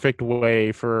 perfect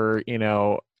way for,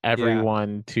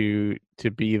 everyone to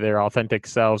be their authentic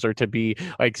selves, or to be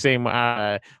like, same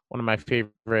one of my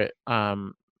favorite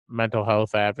mental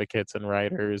health advocates and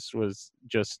writers was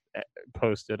just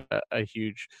posted a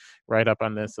huge write up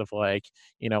on this of like,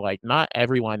 like not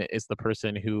everyone is the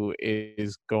person who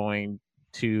is going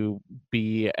to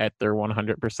be at their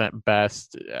 100%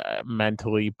 best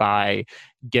mentally by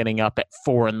getting up at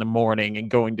 4 a.m. and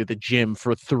going to the gym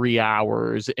for 3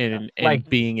 hours and like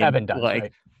being in Evan does, like,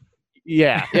 right?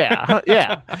 yeah,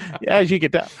 as you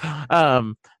can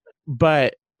tell.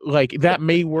 But like that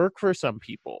may work for some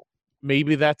people.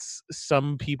 Maybe that's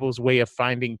some people's way of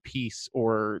finding peace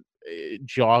or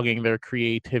jogging their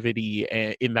creativity,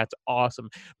 and that's awesome.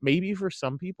 Maybe for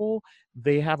some people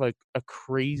they have a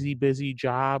crazy busy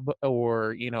job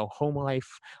or home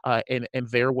life, and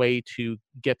their way to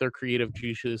get their creative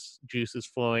juices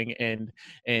flowing and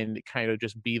kind of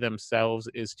just be themselves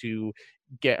is to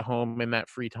get home in that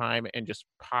free time and just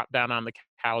pop down on the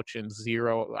couch and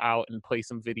zero out and play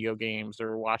some video games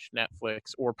or watch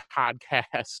Netflix or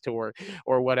podcast or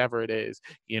whatever it is,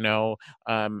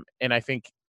 and I think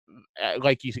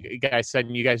like you guys said,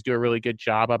 and you guys do a really good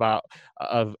job about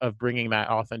of bringing that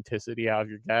authenticity out of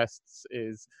your guests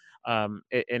is and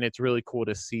it's really cool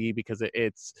to see because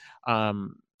it's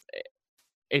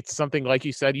something like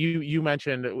you said, you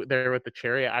mentioned there with the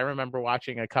chariot. I remember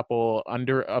watching a couple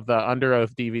Under Oath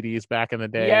DVDs back in the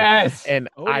day. Yes. And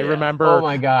Oh, I yeah. remember Oh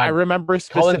my God. I remember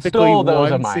Cullen specifically stole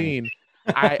those of one mine. scene.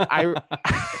 I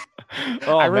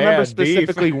Oh, I remember man, beef.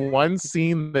 specifically one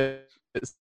scene that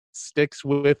sticks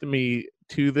with me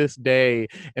to this day,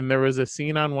 and there was a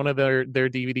scene on one of their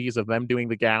DVDs of them doing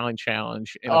the gallon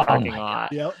challenge in a Oh parking my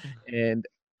lot. Yep.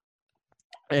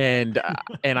 And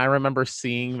I remember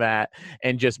seeing that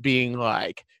and just being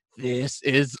like, this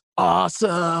is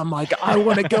awesome. Like, I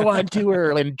want to go on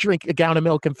tour and drink a gallon of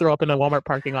milk and throw up in a Walmart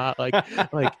parking lot. Like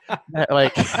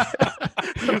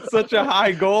Such a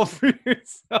high goal for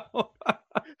yourself.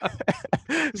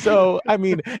 So, I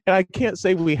mean, and I can't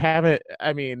say we haven't.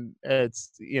 I mean,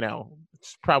 it's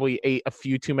probably ate a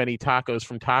few too many tacos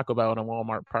from Taco Bell in a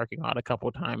Walmart parking lot a couple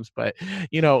of times, but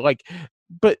like,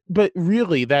 but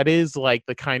really, that is like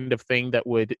the kind of thing that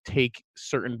would take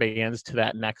certain bands to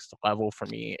that next level for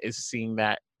me, is seeing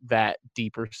that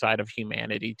deeper side of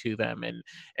humanity to them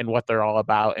and what they're all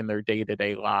about in their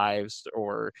day-to-day lives,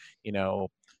 or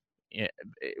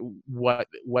what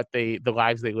the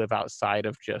lives they live outside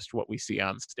of just what we see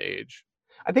on stage.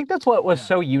 I think that's what was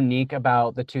so unique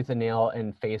about the Tooth and Nail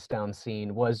and Face Down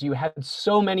scene, was you had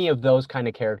so many of those kind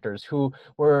of characters who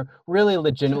were really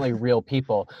legitimately real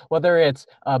people. Whether it's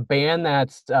a band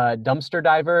that's dumpster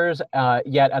divers,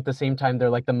 yet at the same time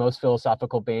they're like the most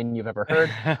philosophical band you've ever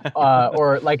heard,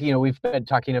 or like we've been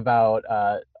talking about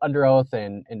Under Oath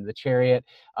and the Chariot,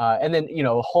 and then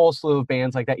a whole slew of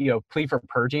bands like that. Plea for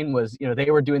Purging was they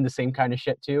were doing the same kind of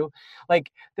shit too.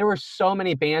 Like there were so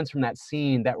many bands from that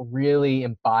scene that really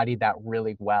embodied that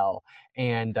really well.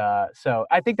 And so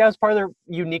I think that was part of their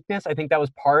uniqueness. I think that was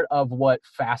part of what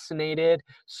fascinated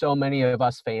so many of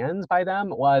us fans by them,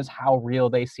 was how real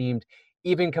they seemed,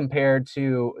 even compared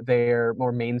to their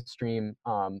more mainstream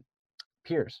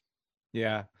peers.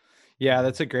 Yeah. Yeah,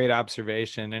 that's a great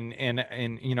observation.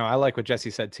 And I like what Jesse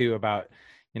said too about,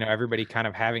 everybody kind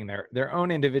of having their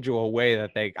own individual way that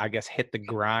they, I guess, hit the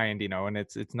grind, and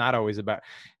it's not always about,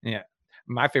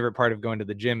 my favorite part of going to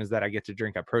the gym is that I get to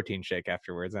drink a protein shake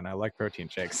afterwards, and I like protein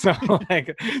shakes. So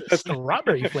like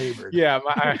strawberry flavored. Yeah,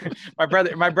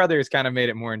 my brother has kind of made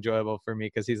it more enjoyable for me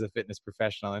because he's a fitness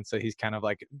professional, and so he's kind of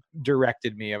like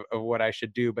directed me of what I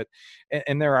should do. But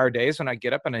and there are days when I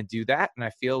get up and I do that, and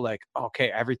I feel like,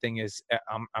 okay, everything is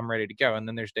I'm ready to go. And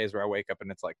then there's days where I wake up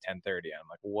and it's like 10:30, and I'm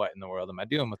like, what in the world am I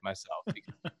doing with myself?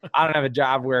 Because I don't have a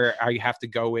job where I have to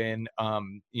go in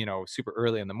super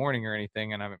early in the morning or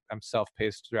anything, and I'm self-paced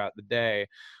throughout the day.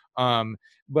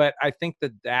 But I think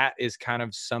that is kind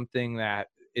of something that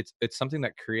it's something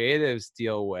that creatives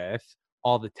deal with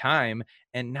all the time,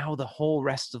 and now the whole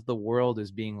rest of the world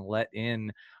is being let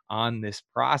in on this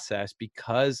process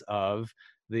because of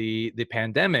the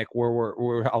pandemic,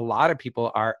 where a lot of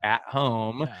people are at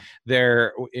home.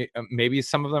 They're maybe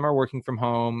some of them are working from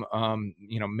home,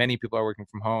 many people are working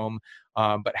from home,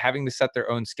 but having to set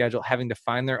their own schedule, having to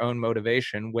find their own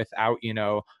motivation without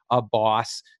a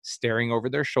boss staring over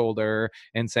their shoulder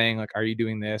and saying like, are you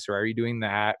doing this or are you doing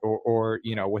that, or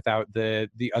without the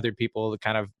other people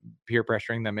kind of peer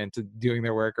pressuring them into doing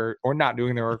their work or not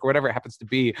doing their work, or whatever it happens to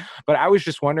be. But I was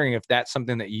just wondering if that's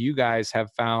something that you guys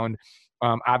have found.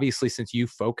 Obviously, since you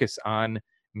focus on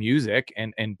music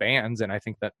and bands, and I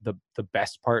think that the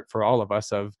best part for all of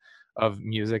us of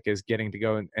music is getting to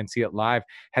go and see it live.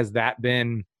 Has that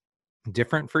been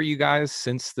different for you guys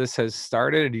since this has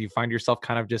started? Do you find yourself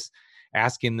kind of just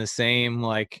asking the same,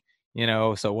 like,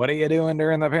 So what are you doing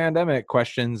during the pandemic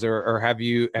questions, or have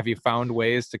you found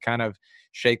ways to kind of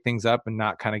shake things up and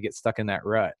not kind of get stuck in that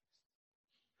rut?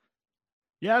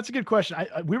 Yeah, that's a good question.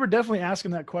 We were definitely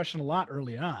asking that question a lot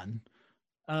early on.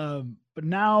 But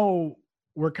now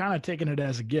we're kind of taking it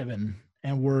as a given,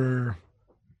 and we're,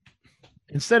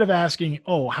 instead of asking,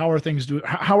 "Oh, how are things doing?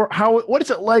 What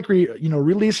is it like,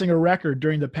 releasing a record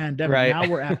during the pandemic?" Right. Now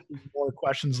we're asking more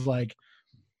questions like,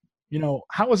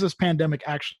 how has this pandemic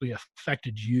actually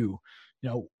affected you?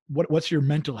 What's your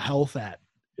mental health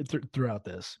throughout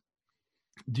this?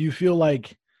 Do you feel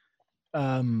like,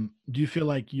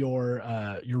 your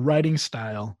writing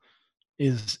style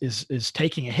is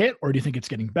taking a hit, or do you think it's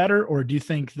getting better, or do you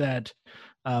think that,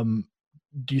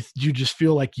 do you just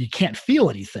feel like you can't feel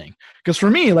anything? Because for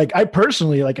me, like, I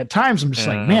personally, like, at times I'm just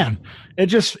like, man,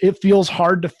 it feels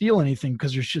hard to feel anything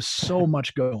because there's just so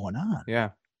much going on. Yeah.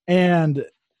 And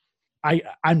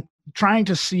I'm trying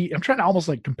to almost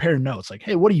like compare notes, like,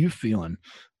 hey, what are you feeling?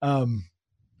 And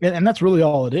that's really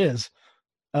all it is.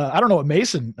 I don't know what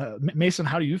Mason,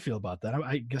 how do you feel about that?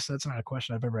 I guess that's not a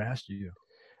question I've ever asked you.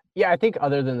 Yeah, I think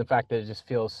other than the fact that it just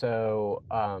feels so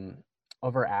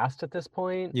over asked at this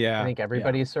point. Yeah. I think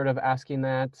everybody's sort of asking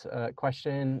that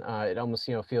question. It almost,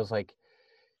 feels like,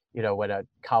 when a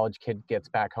college kid gets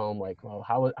back home, like, well,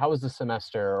 how was the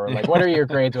semester, or like, what are your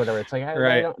grades, or whatever. It's like, I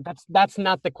Right. don't, that's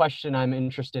not the question I'm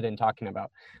interested in talking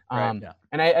about. Right. Yeah.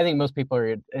 And I think most people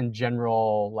are in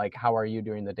general, like, how are you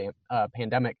during the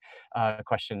pandemic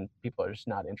question, people are just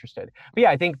not interested. But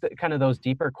yeah, I think that kind of those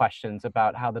deeper questions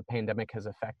about how the pandemic has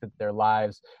affected their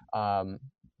lives,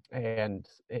 and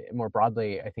more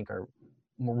broadly, I think are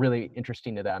really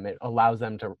interesting to them. It allows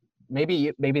them to,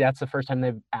 maybe that's the first time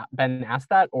they've been asked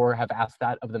that, or have asked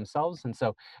that of themselves. And so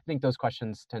I think those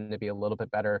questions tend to be a little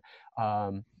bit better,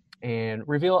 and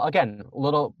reveal, again, a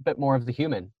little bit more of the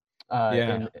human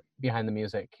behind the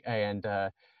music. And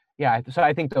so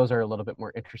I think those are a little bit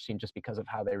more interesting just because of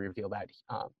how they reveal that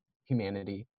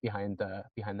humanity behind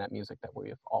that music that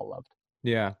we've all loved.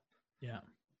 Yeah. Yeah.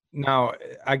 Now,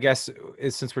 I guess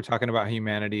since we're talking about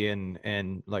humanity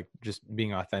and like just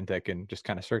being authentic and just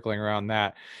kind of circling around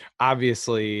that,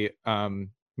 obviously,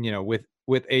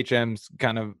 with HM's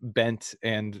kind of bent,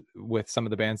 and with some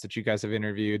of the bands that you guys have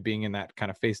interviewed being in that kind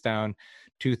of face down,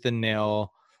 tooth and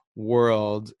nail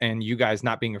world, and you guys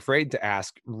not being afraid to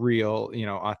ask real,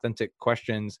 authentic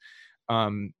questions,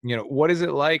 what is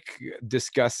it like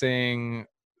discussing,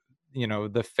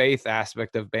 the faith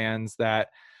aspect of bands that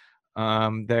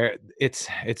it's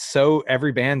so,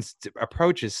 every band's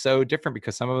approach is so different,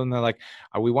 because some of them, they're like,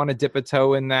 we want to dip a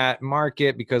toe in that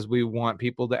market because we want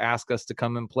people to ask us to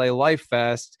come and play Life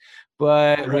Fest,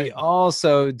 but we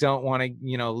also don't want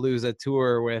to lose a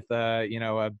tour with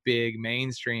a big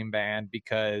mainstream band,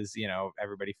 because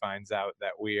everybody finds out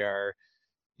that we are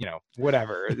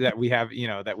whatever, that we have,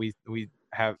 that we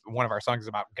have one of our songs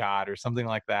about God or something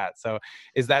like that. So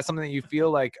is that something that you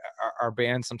feel like our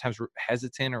bands sometimes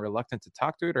hesitant or reluctant to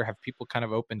talk to it, or have people kind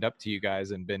of opened up to you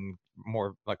guys and been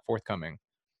more like forthcoming?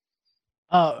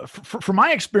 From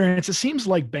my experience, it seems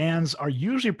like bands are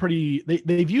usually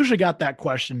they've usually got that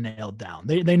question nailed down.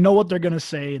 They know what they're going to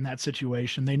say in that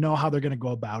situation. They know how they're going to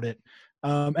go about it.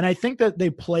 And I think that they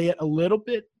play it a little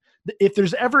bit. If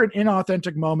there's ever an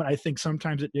inauthentic moment, I think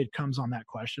sometimes it comes on that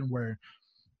question where,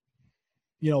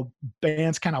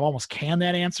 bands kind of almost can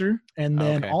that answer. And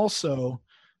then also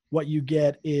what you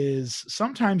get is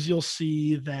sometimes you'll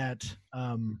see that,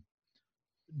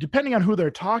 depending on who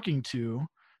they're talking to,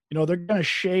 they're going to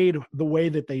shade the way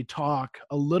that they talk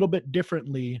a little bit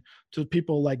differently to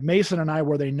people like Mason and I,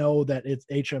 where they know that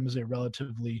HM is a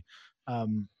relatively,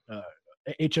 HM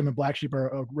and BlackSheep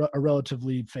are a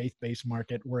relatively faith-based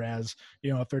market. Whereas,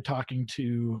 if they're talking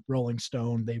to Rolling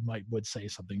Stone, they would say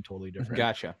something totally different.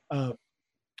 Gotcha.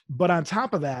 But on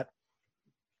top of that,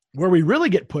 where we really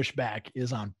get pushback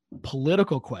is on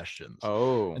political questions.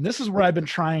 Oh, and this is where I've been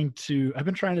trying to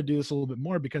do this a little bit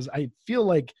more, because I feel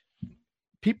like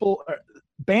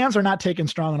bands are not taking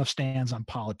strong enough stands on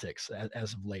politics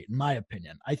as of late, in my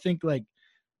opinion. I think, like,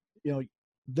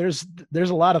 there's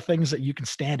a lot of things that you can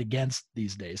stand against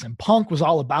these days, and punk was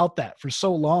all about that for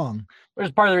so long. Which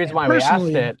is part of the reason why we asked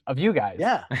it of you guys.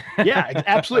 Yeah,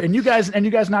 absolutely. And you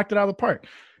guys knocked it out of the park.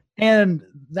 And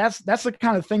that's the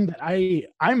kind of thing that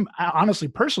I'm honestly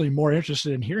personally more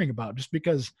interested in hearing about, just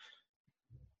because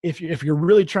if you're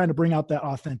really trying to bring out that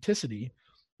authenticity,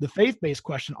 the faith-based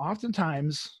question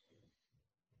oftentimes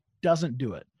doesn't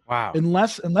do it. Wow.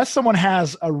 Unless someone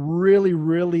has a really,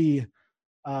 really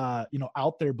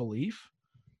out there belief,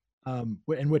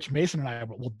 in which Mason and I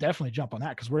will definitely jump on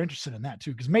that, because we're interested in that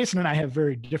too. Because Mason and I have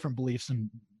very different beliefs and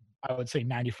I would say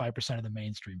 95% of the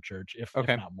mainstream church, if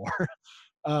Okay. not more.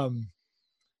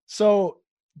 So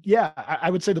yeah, I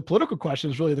would say the political question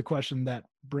is really the question that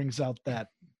brings out that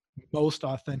most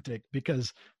authentic,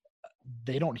 because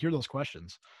they don't hear those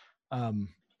questions.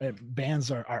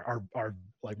 Bands are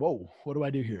like, whoa, what do I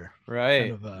do here?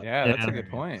 Right. Kind of, Yeah, that's a good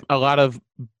point. A lot of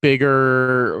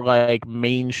bigger like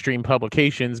mainstream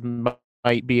publications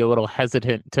might be a little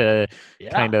hesitant to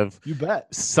kind of you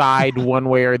bet side one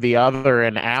way or the other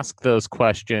and ask those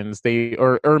questions. They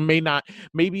or may not,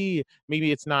 maybe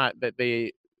it's not that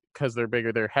they, because they're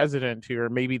bigger, they're hesitant to, or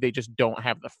maybe they just don't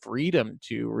have the freedom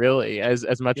to, really.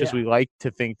 As much as we like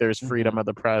to think there's freedom of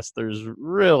the press, there's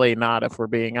really not, if we're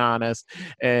being honest.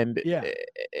 And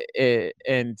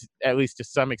and at least to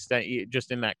some extent,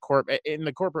 just in the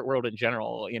corporate world in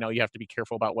general, you have to be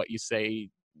careful about what you say,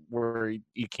 where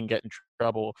you can get in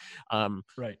trouble.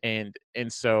 Right. And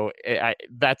so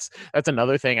that's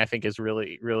another thing I think is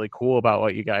really, really cool about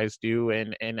what you guys do.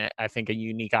 And I think a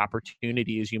unique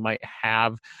opportunity is you might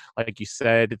have, like you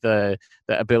said, the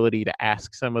ability to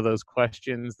ask some of those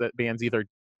questions that bands either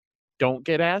don't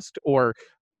get asked or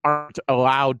aren't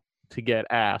allowed to get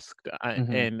asked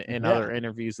in other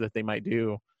interviews that they might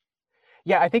do.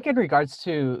 Yeah, I think in regards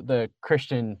to the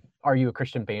Christian, are you a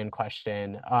Christian band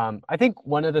question, I think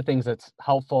one of the things that's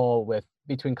helpful with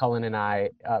between Cullen and I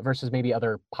versus maybe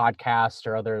other podcasts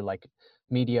or other like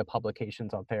media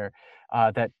publications out there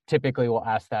that typically will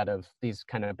ask that of these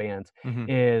kind of bands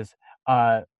is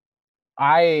I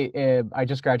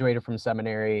just graduated from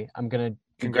seminary. I'm gonna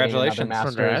be getting another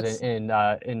master's in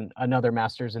another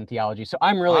master's in theology. So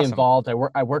I'm really involved.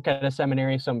 I work at a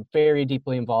seminary, so I'm very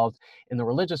deeply involved in the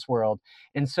religious world.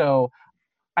 And so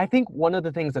I think one of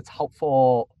the things that's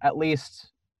helpful, at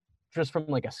least just from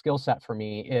like a skill set for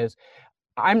me, is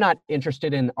I'm not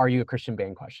interested in are you a Christian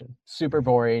band question. Super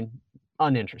boring,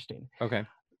 uninteresting. Okay.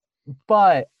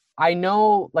 But I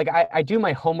know, like I do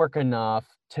my homework enough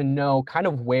to know kind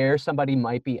of where somebody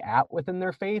might be at within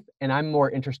their faith. And I'm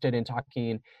more interested in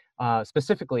talking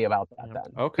specifically about that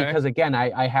then. Okay. Because again,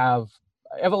 I have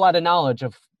a lot of knowledge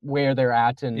of where they're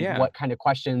at and what kind of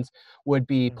questions would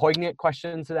be poignant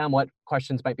questions to them, what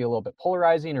questions might be a little bit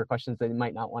polarizing or questions they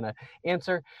might not want to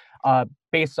answer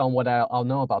based on what I'll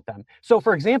know about them. So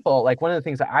for example, like one of the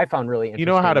things that I found really interesting. You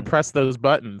know how to press those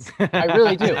buttons. I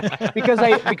really do. because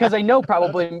I know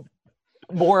probably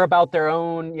more about their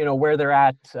own, where they're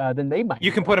at than they might.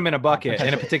 You can put them in a bucket,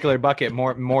 in a particular bucket,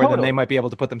 more than they might be able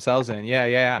to put themselves in.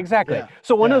 Yeah. Exactly. Yeah.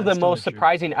 So one of the most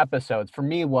surprising episodes for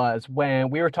me was when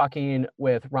we were talking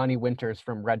with Ronnie Winters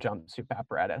from Red Jumpsuit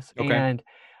Apparatus. Okay.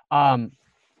 And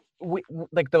we,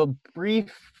 like the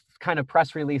brief kind of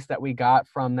press release that we got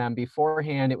from them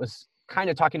beforehand, it was kind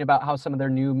of talking about how some of their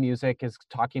new music is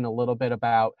talking a little bit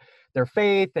about their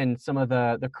faith and some of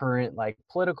the current like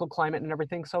political climate and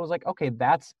everything. So I was like, okay,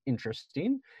 that's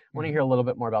interesting. I want to hear a little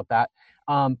bit more about that.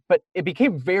 But it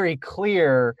became very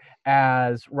clear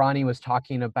as Ronnie was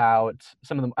talking about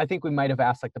some of them. I think we might have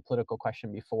asked like the political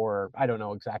question before. I don't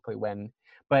know exactly when,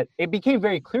 but it became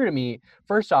very clear to me,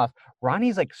 first off,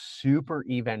 Ronnie's like super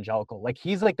evangelical. Like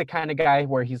he's like the kind of guy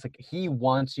where he's like, he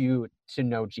wants you to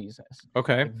know Jesus.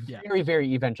 Okay. Like, very,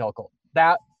 very evangelical.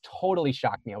 That totally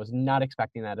shocked me. I was not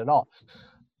expecting that at all.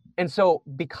 And so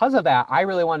because of that, I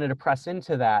really wanted to press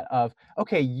into that of,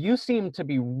 okay, you seem to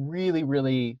be really,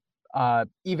 really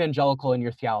evangelical in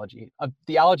your theology, a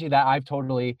theology that I've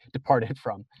totally departed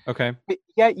from. Okay. But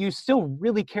yet you still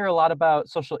really care a lot about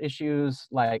social issues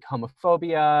like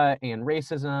homophobia and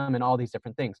racism and all these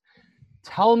different things.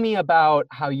 Tell me about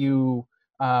how you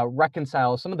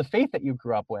reconcile some of the faith that you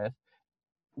grew up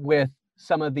with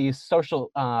some of these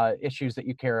social issues that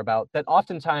you care about that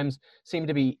oftentimes seem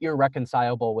to be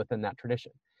irreconcilable within that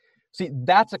tradition. See,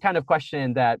 that's a kind of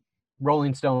question that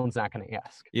Rolling Stone's not going to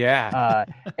ask. Yeah.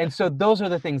 And so those are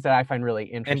the things that I find really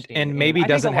interesting. And maybe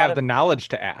doesn't have the knowledge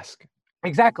to ask.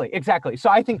 Exactly.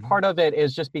 So I think part of it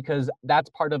is just because that's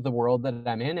part of the world that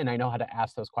I'm in and I know how to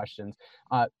ask those questions.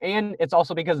 And it's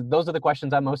also because those are the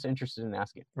questions I'm most interested in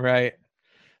asking. Right.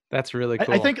 That's really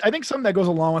cool. I think something that goes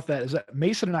along with that is that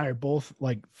Mason and I are both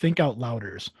like think out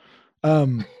louders.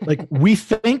 Like we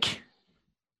think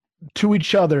to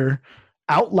each other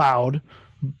out loud,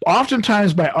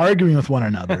 oftentimes by arguing with one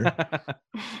another.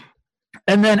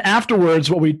 And then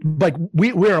afterwards, we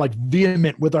are like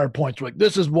vehement with our points. We're like,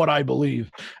 this is what I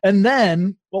believe. And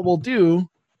then what we'll do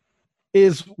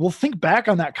is we'll think back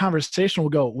on that conversation.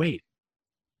 We'll go, wait,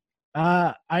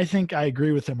 I think I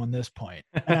agree with him on this point.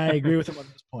 And I agree with him on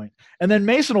this point. And then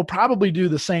Mason will probably do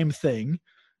the same thing.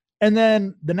 And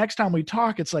then the next time we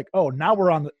talk, it's like, oh, now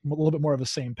we're on a little bit more of the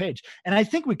same page. And I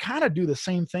think we kind of do the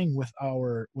same thing with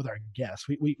our guests.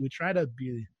 We try to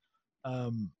be,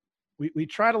 we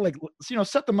try to, like,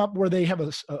 set them up where they have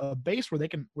a base where they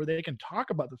can talk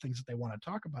about the things that they want to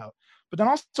talk about, but then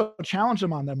also challenge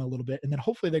them on them a little bit. And then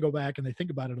hopefully they go back and they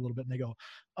think about it a little bit and they go,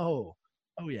 oh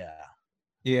yeah.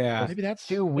 Yeah. Maybe that's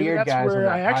two weird guys on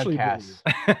that podcast.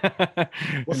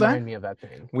 What's Remind that? me of that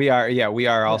thing. We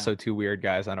are also two weird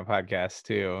guys on a podcast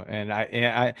too. And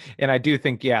I do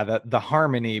think, the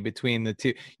harmony between the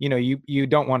two, you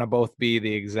don't want to both be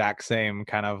the exact same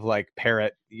kind of like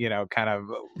parrot, kind of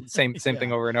same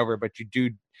thing over and over, but you do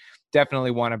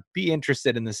definitely want to be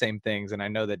interested in the same things. And I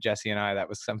know that Jesse and I, that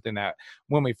was something that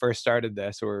when we first started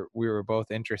this, we were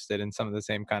both interested in some of the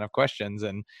same kind of questions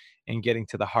and getting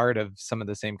to the heart of some of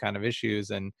the same kind of issues.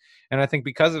 And I think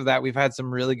because of that, we've had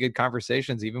some really good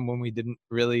conversations, even when we didn't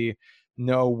really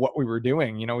know what we were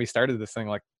doing. We started this thing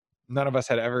like none of us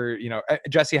had ever,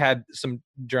 Jesse had some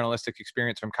journalistic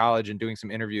experience from college and doing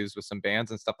some interviews with some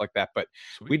bands and stuff like that, but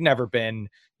we'd never been,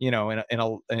 in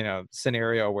a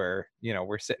scenario where,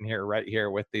 we're sitting here right here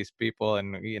with these people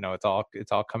and, it's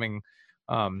all coming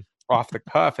off the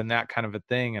cuff and that kind of a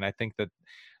thing. And I think that,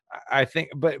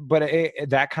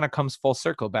 that kind of comes full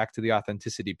circle back to the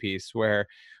authenticity piece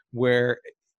where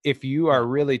if you are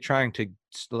really trying to,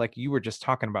 like you were just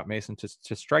talking about, Mason,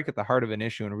 to strike at the heart of an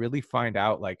issue and really find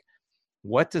out, like,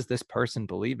 what does this person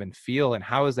believe and feel, and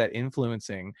how is that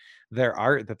influencing their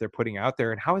art that they're putting out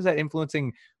there, and how is that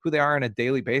influencing who they are on a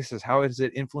daily basis? How is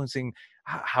it influencing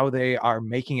how they are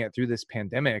making it through this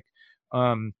pandemic?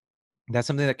 That's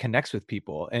something that connects with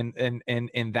people, and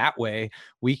in that way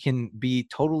we can be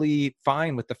totally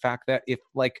fine with the fact that if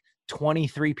like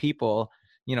 23 people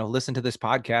listen to this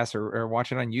podcast or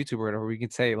watch it on YouTube or whatever, we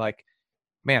could say like,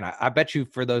 man, I bet you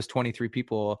for those 23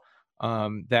 people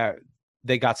that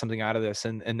they got something out of this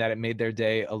and that it made their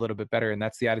day a little bit better. And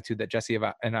that's the attitude that Jesse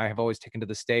and I have always taken to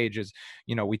the stage is,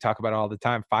 we talk about it all the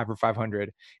time, 5 or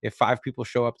 500. If 5 people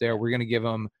show up there, we're going to give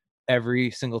them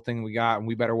every single thing we got, and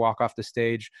we better walk off the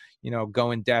stage,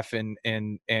 going deaf and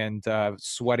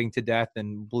sweating to death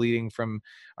and bleeding from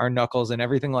our knuckles and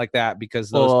everything like that, because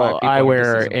those 5 people I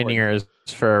wear in-ears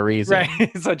for a reason,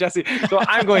 right? So Jesse,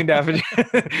 I'm going deaf.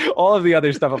 All of the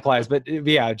other stuff applies, but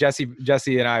yeah,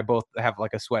 Jesse and I both have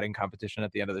like a sweating competition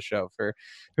at the end of the show for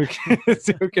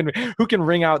who can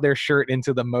wring out their shirt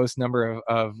into the most number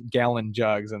of gallon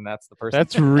jugs, and that's the person.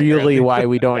 That's really why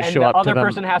we don't show up. The other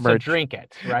person has to drink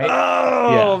it, right?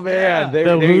 Oh man,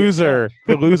 the loser,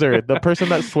 the person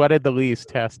that sweated the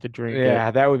least has to drink it.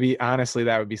 Yeah, that would be something.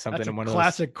 That's in one of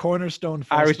classic those cornerstone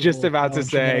festival. I was just about to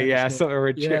say,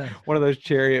 one of those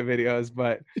chariot videos,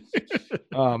 but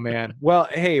oh man. Well,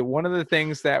 hey, one of the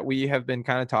things that we have been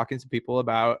kind of talking to people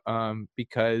about,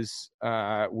 because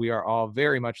we are all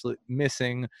very much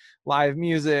missing live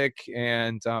music,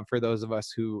 and for those of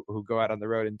us who go out on the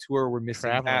road and tour, we're missing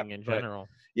traveling in general.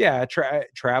 Yeah,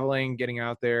 traveling, getting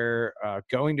out there,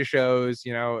 going to shows.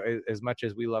 As much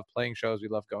as we love playing shows, we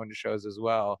love going to shows as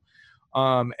well.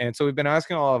 And so we've been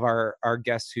asking all of our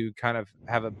guests who kind of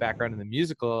have a background in the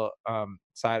musical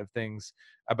side of things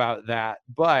about that.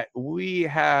 But we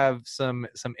have some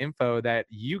info that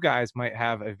you guys might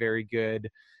have a very good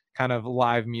kind of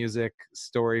live music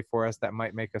story for us that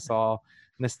might make us all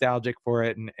nostalgic for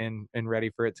it and ready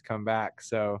for it to come back.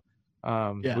 So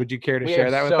would you care to share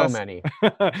that with us? So many.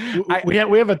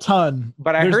 we have a ton,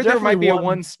 but I heard there might be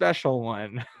one special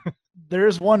one. There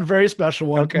is one very special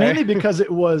one, okay. Mainly because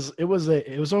it was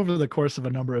over the course of a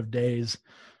number of days.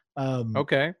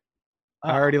 Okay.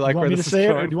 I already like where this is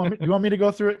going. Do you want me to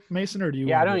go through it, Mason, or do you?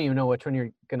 Yeah, I don't even know which one you're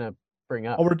gonna bring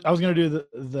up. I was gonna do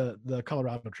the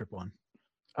Colorado trip one.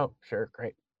 Oh, sure,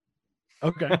 great.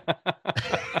 Okay.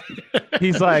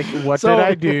 He's like, what did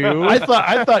I do? I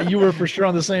thought you were for sure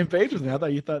on the same page with me. I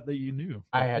thought that you knew.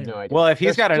 I had no idea. Well, if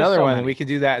he's got another one, then we can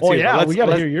do that too. Oh yeah, we got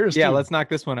to hear yours. Yeah, too. let's knock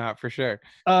this one out for sure.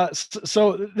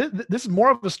 So this is more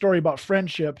of a story about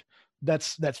friendship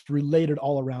that's related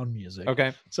all around music.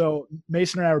 Okay. So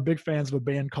Mason and I are big fans of a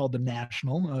band called The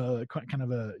National, kind of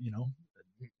a,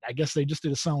 I guess they just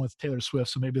did a song with Taylor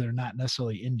Swift, so maybe they're not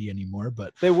necessarily indie anymore,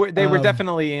 but they were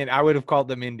definitely in. I would have called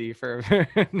them indie for.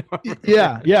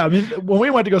 Yeah. I mean, when we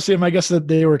went to go see them, I guess that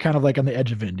they were kind of like on the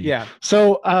edge of indie. Yeah.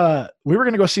 So we were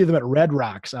going to go see them at Red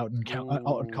Rocks out in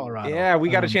Colorado. Yeah, we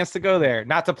got a chance to go there,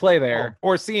 not to play there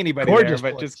or see anybody there,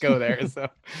 but just go there. So.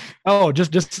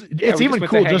 It's even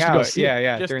cool just to go see.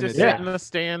 Yeah. Just to sit in the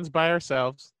stands by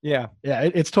ourselves. Yeah.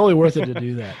 Yeah, it's totally worth it to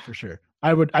do that for sure.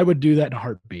 I would do that in a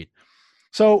heartbeat.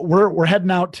 So we're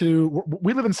heading out to.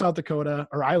 We live in South Dakota,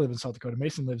 or I live in South Dakota.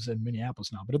 Mason lives in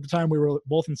Minneapolis now, but at the time we were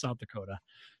both in South Dakota,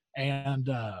 and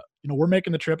we're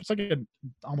making the trip. It's like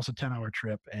almost a 10-hour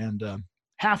trip, and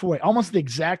halfway, almost the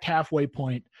exact halfway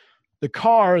point, the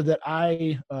car that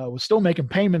I was still making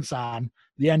payments on,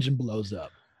 the engine blows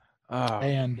up. Oh,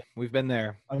 and we've been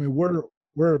there. I mean,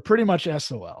 we're pretty much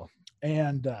SOL,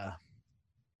 and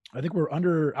I think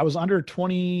I was under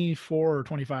 24 or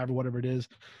 25 or whatever it is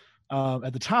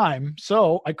at the time,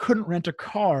 so I couldn't rent a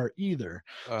car either.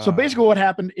 So basically, what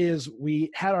happened is we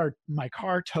had my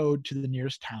car towed to the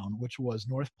nearest town, which was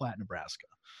North Platte, Nebraska,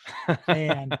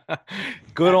 and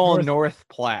good old North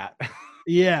Platte.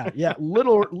 Yeah,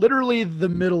 literally the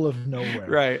middle of nowhere.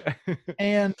 Right.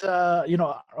 And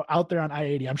out there on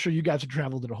I-80, I'm sure you guys have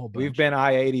traveled it a whole bunch. We've been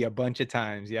I-80 a bunch of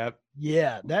times. Yep.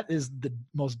 Yeah, that is the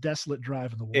most desolate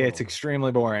drive in the world. It's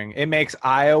extremely boring. It makes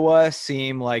Iowa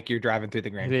seem like you're driving through the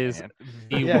Grand Canyon.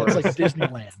 Yeah, it's like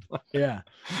Disneyland. Yeah.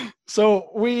 So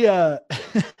we almost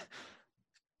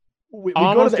go to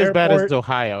the as airport, bad as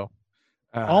Ohio.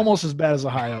 Almost as bad as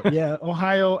Ohio. Yeah,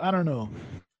 Ohio, I don't know.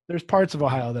 There's parts of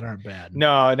Ohio that aren't bad.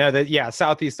 No,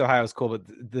 Southeast Ohio is cool, but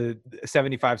the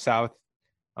 75 South,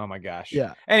 oh my gosh.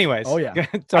 Yeah. Anyways. Oh yeah.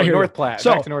 So North Platte.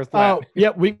 So, back to North Platte. Yeah,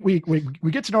 we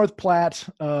get to North Platte.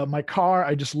 My car,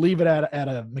 I just leave it at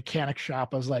a mechanic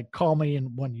shop. I was like, call me and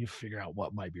when you figure out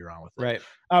what might be wrong with it. Right.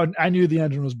 I knew the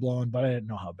engine was blown, but I didn't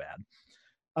know how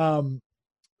bad.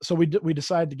 So we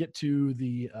decided to get to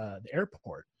the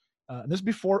airport. And this is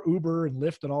before Uber and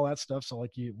Lyft and all that stuff. So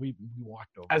like we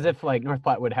walked over. As if like North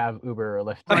Platte would have Uber or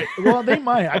Lyft. Right. Well, they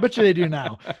might. I bet you they do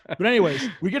now. But anyways,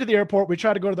 we get to the airport. We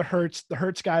try to go to the Hertz. The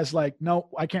Hertz guy's like, no,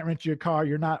 I can't rent you a car.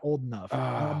 You're not old enough. And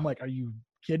I'm like, are you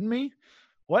kidding me?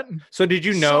 What? So did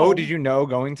you know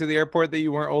going to the airport that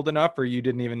you weren't old enough, or you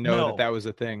didn't even know that was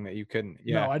a thing that you couldn't?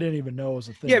 Yeah. No, I didn't even know it was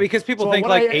a thing. Yeah, because people think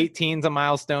like 18's a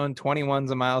milestone,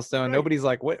 21's a milestone. Right. Nobody's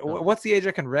like, what's the age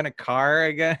I can rent a car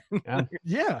again?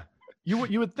 Yeah. You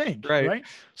would think, right? Right?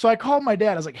 So I called my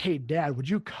dad. I was like, hey, Dad, would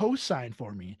you co-sign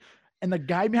for me? And the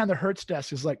guy behind the Hertz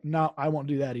desk is like, no, I won't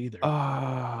do that either. Oh.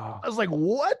 I was like,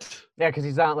 what? Yeah, because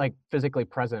he's not like physically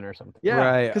present or something. Yeah,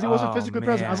 right. Because he wasn't physically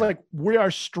present. I was like, we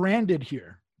are stranded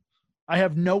here. I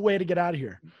have no way to get out of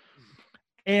here.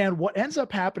 And what ends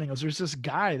up happening is there's this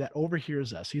guy that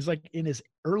overhears us. He's like in his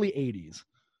early 80s.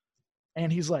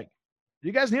 And he's like, do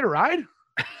you guys need a ride?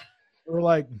 We're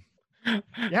like,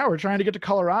 yeah, we're trying to get to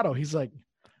Colorado. He's like,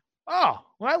 oh,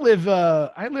 well,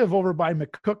 I live over by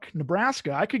McCook,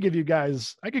 Nebraska. I could give you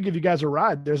guys a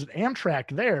ride. There's an Amtrak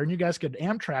there, and you guys could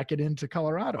Amtrak it into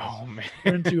Colorado. Oh man,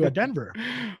 into Denver.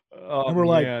 And we're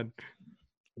like,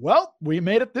 well, we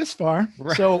made it this far.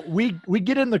 Right. So we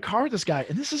get in the car with this guy,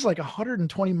 and this is like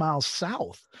 120 miles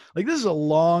south. Like this is a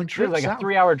long trip. It's like south. a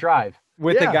 3-hour drive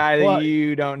with a guy that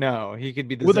you don't know. He could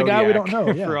be the with Zodiac, a guy we don't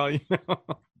know. Yeah. For all you know.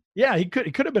 Yeah, he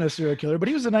could have been a serial killer, but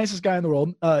he was the nicest guy in the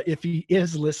world. If he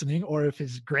is listening, or if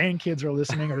his grandkids are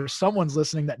listening, or someone's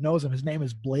listening that knows him, his name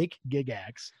is Blake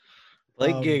Gigax.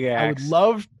 Gigax. I would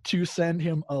love to send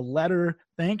him a letter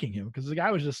thanking him because the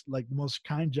guy was just like the most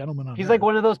kind gentleman on He's earth. like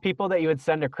one of those people that you would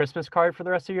send a Christmas card for the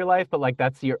rest of your life, but like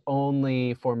that's your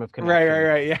only form of connection.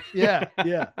 Right. Yeah.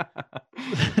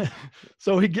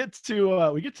 So we get to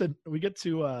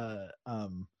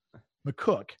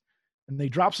McCook. And they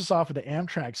drops us off at the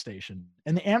Amtrak station.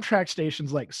 And the Amtrak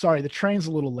station's like, sorry, the train's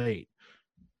a little late.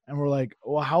 And we're like,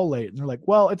 well, how late? And they're like,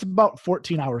 well, it's about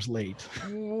 14 hours late.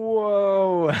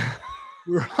 Whoa.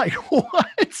 We're like,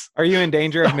 what? Are you in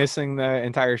danger of missing the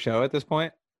entire show at this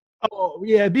point? Oh,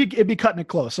 yeah, it'd be cutting it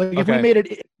close. Like if we made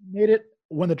it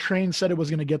when the train said it was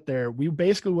going to get there, we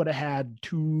basically would have had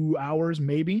 2 hours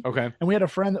maybe. Okay. And we had a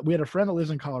friend that lives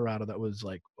in Colorado that was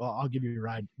like, well, I'll give you a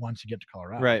ride once you get to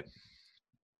Colorado. Right.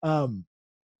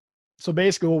 So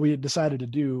basically what we decided to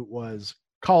do was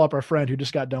call up our friend who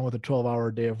just got done with a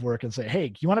 12-hour day of work and say,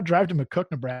 hey, you want to drive to McCook,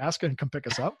 Nebraska and come pick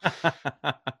us up?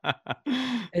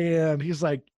 And he's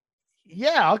like,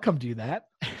 yeah, I'll come do that.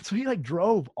 So he like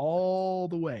drove all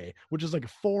the way, which is like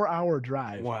a 4-hour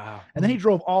drive. Wow. And then he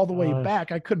drove all the way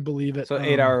back. I couldn't believe it. So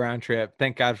 8-hour round trip.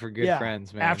 Thank God for good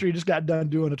friends, man. After he just got done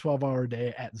doing a 12-hour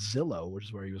day at Zillow, which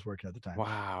is where he was working at the time.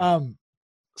 Wow.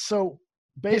 So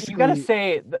basically, you gotta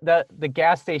say the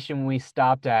gas station we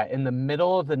stopped at in the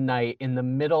middle of the night, in the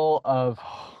middle of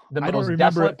the most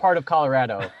desolate part of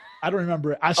Colorado. I don't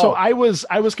remember it. I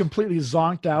was completely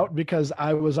zonked out because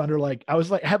I was under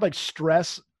had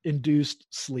stress induced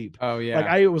sleep. Oh yeah. Like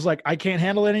I was like, I can't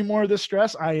handle any more of this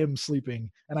stress. I am sleeping.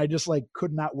 And I just like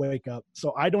could not wake up.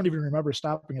 So I don't even remember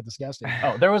stopping at this gas station.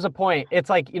 Oh, there was a point. It's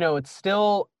like, it's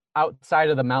still outside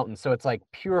of the mountains. So it's like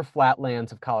pure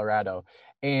flatlands of Colorado.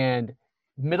 And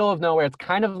middle of nowhere. It's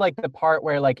kind of like the part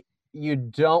where like you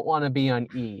don't want to be on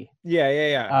E.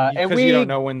 Yeah. And Because you don't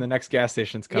know when the next gas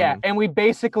station's coming. Yeah, and we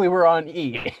basically were on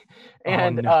E.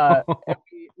 And no. and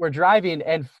we're driving,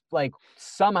 and like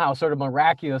somehow, sort of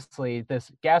miraculously,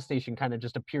 this gas station kind of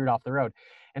just appeared off the road.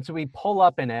 And so we pull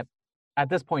up in it. At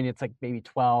this point, it's like maybe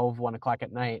 12, 1 o'clock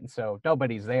at night. And so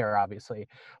nobody's there, obviously.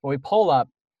 But we pull up,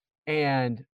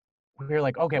 and we were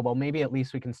like, okay, well, maybe at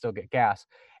least we can still get gas.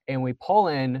 And we pull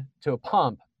in to a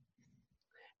pump,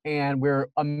 and we're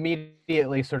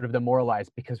immediately sort of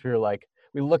demoralized because we were like,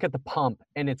 we look at the pump,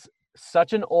 and it's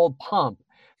such an old pump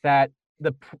that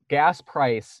the gas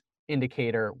price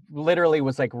indicator literally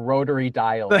was like rotary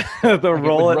dials. the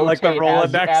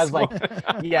Rolodex. As like,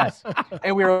 yes.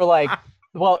 And we were like,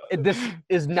 well, this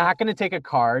is not going to take a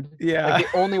card. Yeah.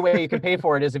 Like the only way you can pay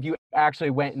for it is if you actually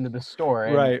went into the store,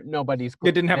 and right. nobody's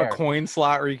It didn't have there. A coin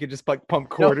slot where you could just like pump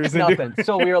quarters no, into. Nothing.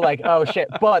 So we were like, oh shit.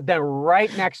 But then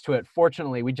right next to it,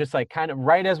 fortunately, we just like kind of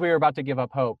right as we were about to give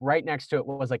up hope, right next to it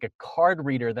was like a card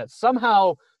reader that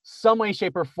somehow, some way,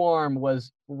 shape, or form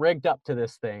was rigged up to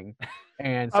this thing.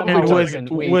 And somehow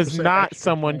it was not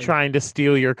someone trying to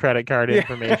steal your credit card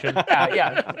information.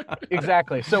 Yeah,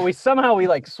 exactly. So we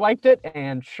like swiped it,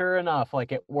 and sure enough,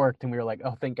 like it worked, and we were like,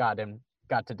 oh, thank God, and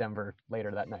got to Denver later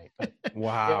that night. But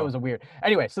wow, it was a weird.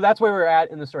 Anyway, so that's where we're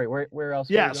at in the story. Where else?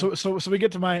 Yeah, so we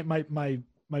get to my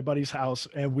buddy's house,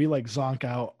 and we like zonk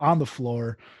out on the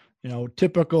floor. You know,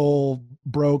 typical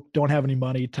broke, don't have any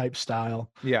money type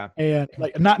style. Yeah. And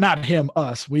like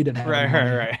us, we didn't have any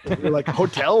money. Right. We're like, a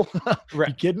hotel? Right.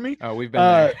 You kidding me? Oh, we've been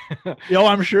there.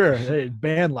 I'm sure. Hey,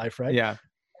 band life, right? Yeah.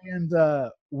 And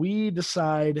we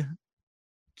decide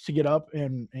to get up,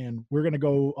 and we're gonna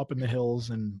go up in the hills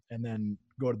and then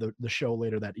go to the show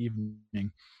later that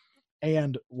evening.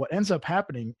 And what ends up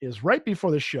happening is right before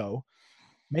the show,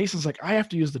 Mason's like, I have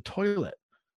to use the toilet.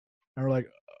 And we're like,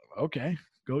 okay,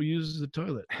 go use the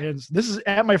toilet. And this is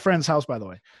at my friend's house, by the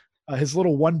way, his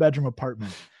little 1-bedroom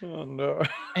apartment. Oh no.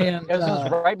 And it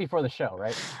was right before the show,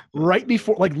 right? Right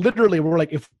before, like literally, we're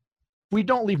like, if we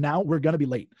don't leave now, we're going to be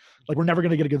late. Like we're never going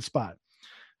to get a good spot.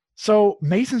 So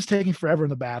Mason's taking forever in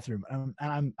the bathroom.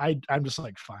 And I'm just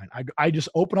like, fine. I just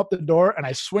open up the door, and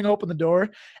I swing open the door,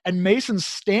 and Mason's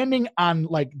standing on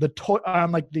like not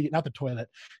the toilet.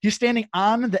 He's standing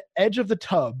on the edge of the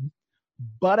tub,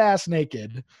 butt ass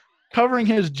naked, covering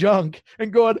his junk,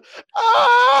 and going,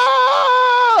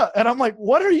 ah! And I'm like,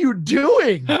 what are you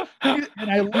doing? And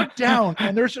I look down,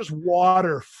 and there's just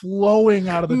water flowing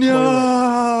out of the toilet.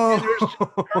 And there's just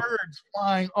birds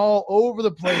flying all over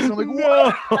the place. And I'm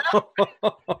like,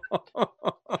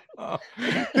 what?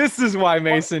 This is why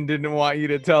Mason didn't want you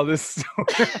to tell this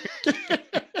story.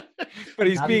 But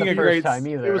he's being a great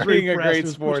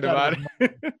sport about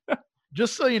it.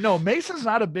 Just so you know, Mason's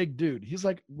not a big dude. He's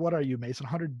like, what are you, Mason?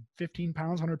 115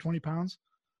 pounds, 120 pounds?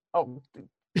 Oh,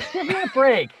 give me a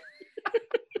break.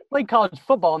 Played college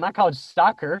football, not college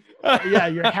soccer. Yeah,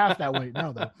 you're half that weight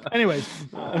now, though. Anyways,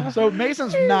 so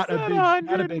Mason's not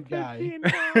a big guy.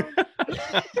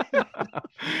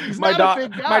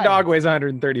 My dog weighs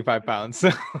 135 pounds.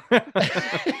 So.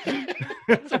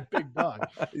 That's a big dog.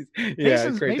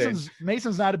 Yeah,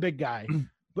 Mason's not a big guy.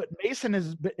 But Mason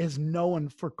is known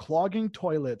for clogging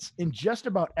toilets in just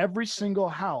about every single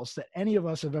house that any of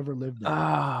us have ever lived in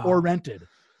or rented.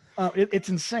 It's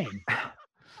insane.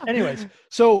 Anyways,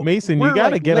 so Mason, you got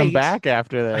to get him back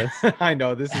after this. I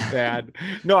know this is bad.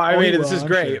 No, I mean this is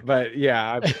great, sure. But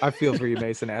yeah, I feel for you,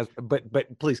 Mason.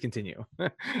 But please continue.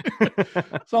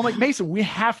 So I'm like, Mason, we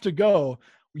have to go.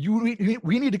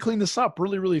 We need to clean this up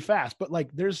really, really fast. But like,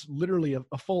 there's literally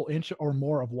a full inch or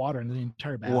more of water in the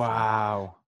entire bathroom.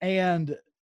 Wow. And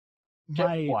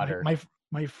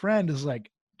my friend is like,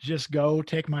 just go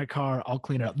take my car. I'll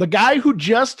clean it up. The guy who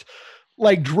just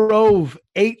like drove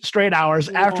 8 straight hours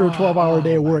after a 12-hour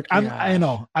day of work. I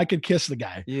know I could kiss the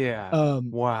guy. Yeah.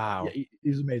 Wow. Yeah,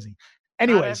 he's amazing.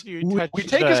 Anyways, we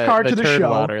take his car to the show.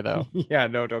 Water, though. Yeah,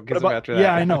 no, don't kiss him after that.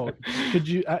 Yeah, I know. Could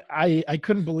you? I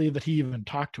couldn't believe that he even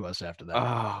talked to us after that.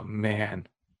 Oh man.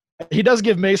 He does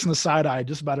give Mason the side eye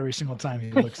just about every single time he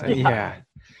looks at him. Yeah.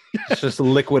 It's just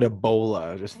liquid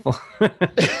Ebola. Just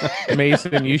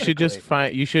Mason, you should just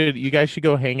you guys should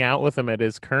go hang out with him at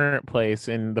his current place,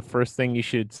 and the first thing you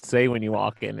should say when you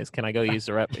walk in is, can I go use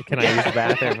the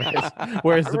bathroom?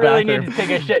 Where's the bathroom? I really need to take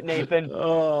a shit, Nathan.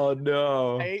 Oh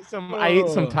no. I ate some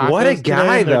tacos. What a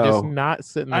guy, today, though. just not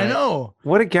sitting there. I know.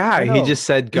 What a guy. He just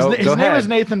said, go his name ahead. is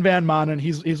Nathan Van Manen.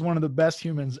 He's one of the best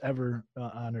humans ever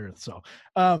on earth. So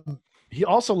he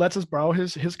also lets us borrow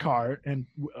his car, and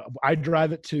I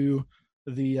drive it to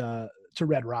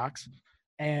Red Rocks,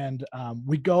 and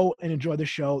we go and enjoy the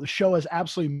show. The show is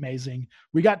absolutely amazing.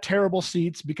 We got terrible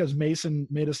seats because Mason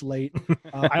made us late.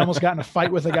 I almost got in a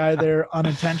fight with a guy there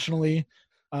unintentionally.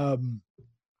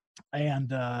 And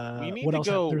we need what to else?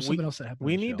 go. There's something else that happened.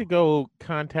 We need to go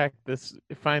find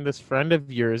this friend of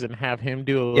yours and have him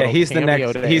do a Yeah, little he's the cameo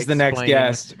next. to He's the next explain-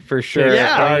 guest for sure.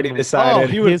 Yeah. Already Oh, decided.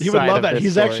 he would his love side of that. this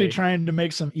He's actually story. trying to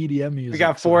make some EDM music. We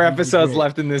got so 4 he'd be episodes great.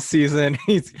 left in this season.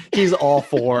 He's all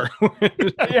 4.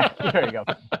 Yeah, there you go.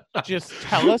 Just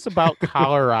tell us about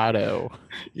Colorado.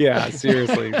 Yeah,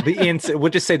 seriously. We'll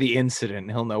just say the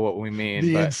incident. He'll know what we mean.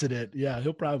 The but- incident. Yeah,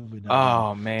 he'll probably know.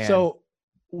 Oh man. So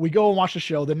we go and watch the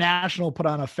show. The National put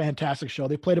on a fantastic show.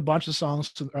 They played a bunch of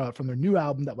songs from their new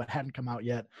album that hadn't come out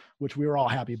yet, which we were all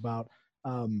happy about.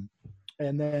 And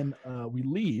then we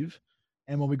leave,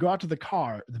 and when we go out to the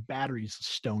car, the battery's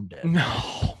stone dead.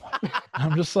 No.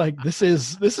 I'm just like, this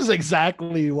is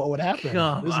exactly what would happen.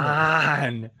 Come isn't it?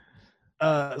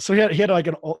 on. So he had like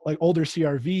an older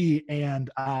CRV,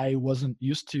 and I wasn't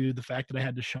used to the fact that I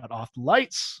had to shut off the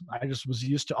lights. I just was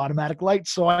used to automatic lights,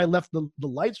 so I left the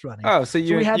lights running. Oh, so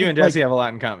you and Jesse have a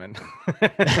lot in common.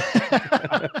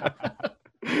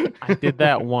 I did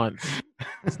that once.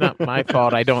 It's not my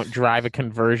fault. I don't drive a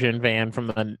conversion van from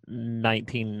the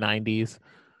 1990s.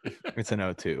 It's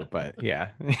an 02, but yeah.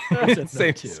 It's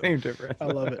an 02. Same difference. I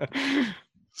love it.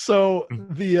 So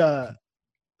the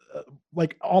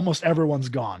like almost everyone's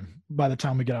gone by the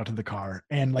time we get out to the car,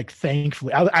 and like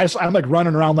thankfully I'm like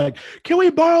running around like, can we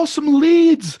borrow some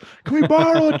leads? Can we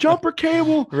borrow a jumper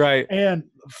cable? Right. And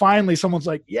finally someone's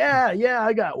like, yeah,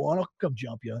 I got one, I'll come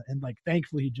jump you. And like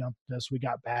thankfully he jumped us. We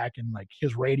got back, and like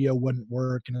his radio wouldn't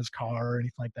work in his car or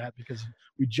anything like that because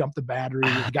we jumped the battery.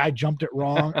 The guy jumped it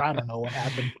wrong. I don't know what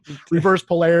happened. Reverse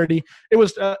polarity. It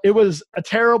was a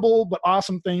terrible but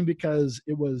awesome thing because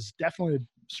it was definitely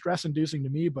stress inducing to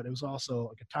me, but it was also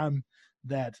like a time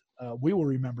that we will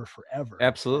remember forever.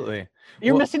 Absolutely.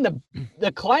 You're missing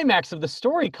the climax of the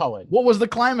story, Cullen. What was the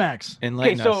climax?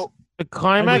 Enlighten us. So The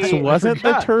climax wasn't the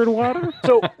forgot. turd water?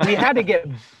 so we had to get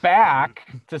back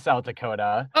to South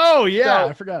Dakota. Oh yeah, So-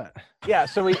 I forgot. Yeah,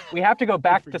 so we have to go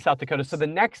back to South Dakota. So the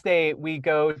next day we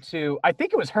go to, I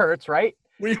think it was Hertz, right?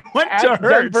 We went At to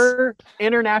Hertz. Denver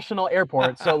International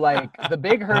Airport. So like the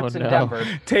big Hertz in no. Denver.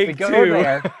 Take we go 2.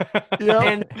 there. Yeah.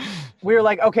 And we were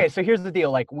like, okay, so here's the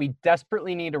deal. Like, we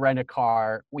desperately need to rent a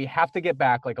car. We have to get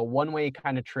back, like a one-way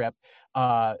kind of trip.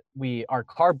 Our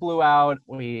car blew out.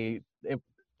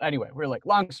 Anyway, we were like,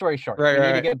 long story short, we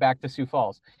need to get back to Sioux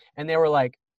Falls. And they were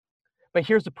like, but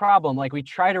here's the problem. Like, we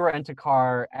tried to rent a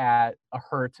car at a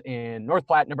Hertz in North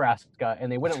Platte, Nebraska,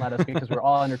 and they wouldn't let us because we're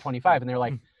all under 25. And they're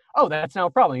like, oh, that's no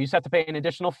problem. You just have to pay an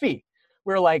additional fee.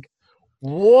 We were like,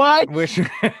 what?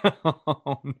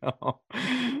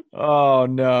 Oh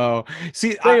no.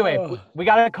 See, So anyway, we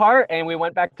got a car and we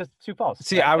went back to Sioux Falls.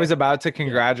 See, I was about to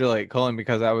congratulate Cullen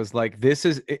because I was like, this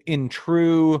is in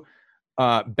true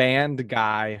band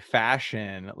guy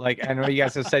fashion. Like, I know you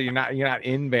guys have said you're not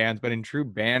in bands, but in true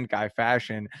band guy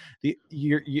fashion,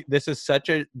 this is such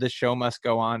the show must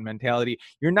go on mentality.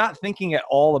 You're not thinking at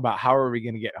all about how are we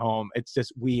going to get home. It's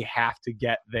just we have to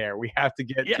get there. We have to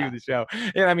get to the show.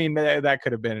 And I mean that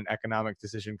could have been an economic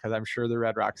decision because I'm sure the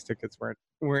Red Rocks tickets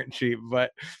weren't cheap.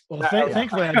 But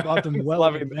thankfully I bought them well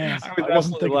in advance. I was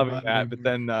absolutely loving that. But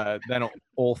then an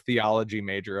old theology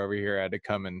major over here had to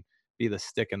come and be the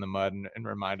stick in the mud and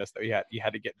remind us that you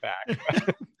had to get back.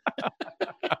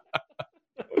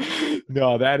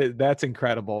 No, that's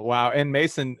incredible. Wow. And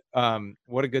Mason,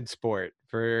 what a good sport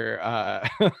for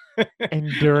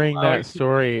Enduring that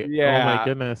story. Yeah. Oh my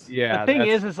goodness. Yeah. The thing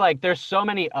is like there's so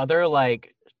many other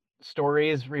like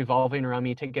stories revolving around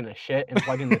me taking a shit and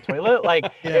plugging the toilet.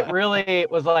 Like it really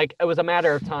was like it was a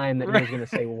matter of time that he was gonna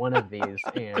say one of these.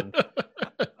 And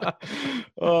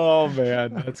oh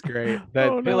man, that's great.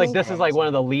 I feel like this is like one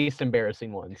of the least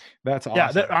embarrassing ones. That's awesome.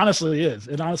 Yeah, that honestly is.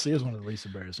 It honestly is one of the least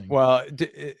embarrassing. Well,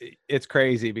 it's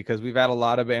crazy because we've had a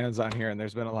lot of bands on here and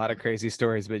there's been a lot of crazy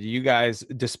stories, but you guys,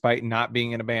 despite not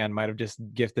being in a band, might have just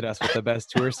gifted us with the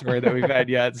best tour story that we've had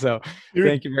yet. So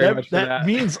thank you very much for that.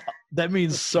 That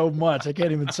means so much. I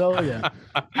can't even tell you.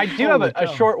 I do have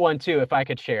a short one too, if I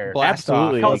could share.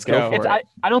 Absolutely. Let's go for it.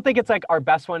 I don't think it's like our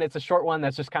best one. It's a short one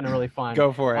that's just kind of really fun.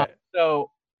 Go for it.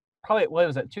 So probably, what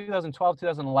was it, 2012,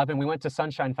 2011, we went to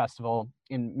Sunshine Festival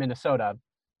in Minnesota.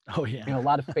 Oh yeah. A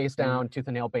lot of face down, tooth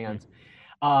and nail bands.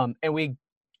 And we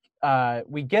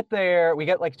get there, we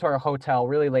get like to our hotel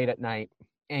really late at night,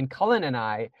 and Cullen and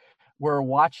I were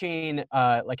watching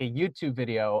like a YouTube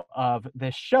video of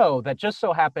this show that just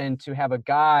so happened to have a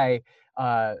guy,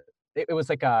 it was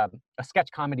like a sketch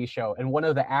comedy show, and one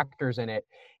of the actors in it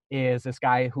is this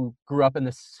guy who grew up in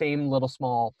the same little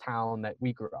small town that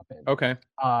we grew up in. Okay.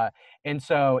 And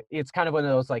so it's kind of one of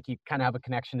those, like, you kind of have a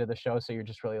connection to the show, so you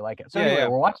just really like it. So Yeah, anyway, yeah.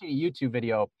 we're watching a YouTube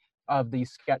video of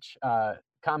these sketch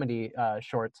comedy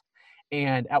shorts.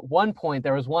 And at one point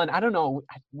there was one, I don't know,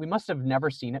 we must have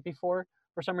never seen it before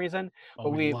for some reason,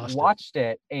 but we watched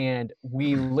it and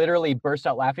we literally burst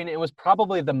out laughing. It was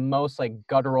probably the most like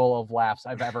guttural of laughs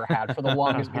I've ever had for the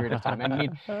longest period of time. I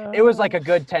mean, it was like a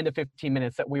good 10 to 15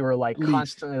 minutes that we were like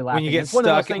constantly laughing.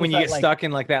 When you get stuck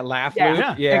in like that laugh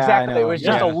loop. Yeah, exactly. It was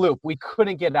just a loop. We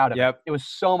couldn't get out of it. It was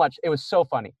so much. It was so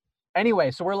funny.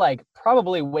 Anyway, so we're like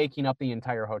probably waking up the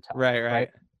entire hotel. Right.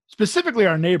 Specifically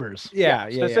our neighbors.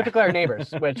 Specifically our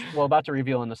neighbors, which we're about to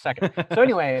reveal in a second. So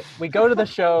anyway, we go to the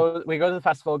show, we go to the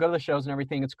festival, go to the shows and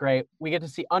everything. It's great. We get to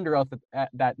see Under Oath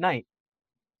that night.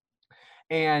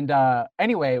 And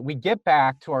anyway, we get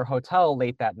back to our hotel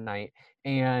late that night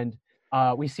and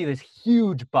we see this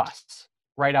huge bus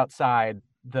right outside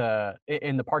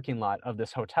in the parking lot of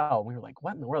this hotel. We were like,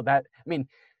 what in the world?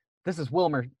 This is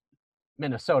Wilmer,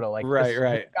 Minnesota, like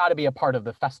right, got to be a part of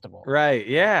the festival, right?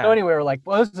 Yeah. So anyway, we're like,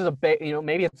 well, this is a big,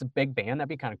 maybe it's a big band, that'd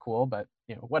be kind of cool, but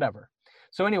whatever.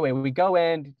 So anyway, we go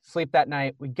in, sleep that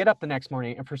night, we get up the next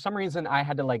morning, and for some reason I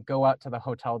had to like go out to the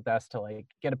hotel desk to like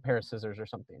get a pair of scissors or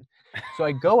something. So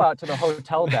I go out to the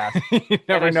hotel desk. You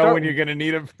never know when you're gonna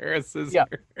need a pair of scissors. Yeah.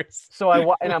 So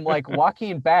I'm like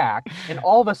walking back, and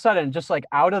all of a sudden, just like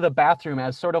out of the bathroom,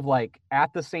 as sort of like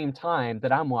at the same time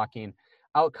that I'm walking,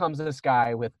 out comes this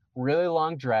guy with really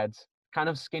long dreads, kind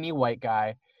of skinny white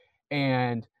guy,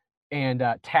 and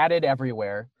tatted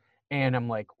everywhere. And I'm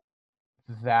like,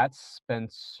 that's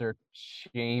Spencer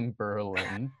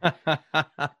Chamberlain. And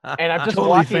I'm just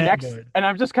walking next, and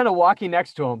I'm just kind of walking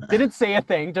next to him. Didn't say a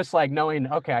thing, just like knowing,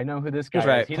 okay, I know who this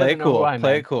guy is. He play doesn't know who I'm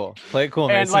play cool.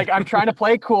 And like I'm trying to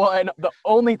play cool, and the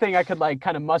only thing I could like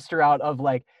kind of muster out of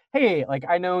like, hey, like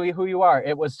I know who you are.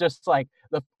 It was just like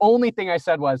the only thing I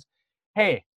said was,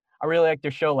 hey, I really liked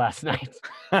your show last night.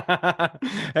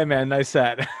 Hey man, nice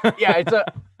set. Yeah,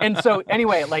 and so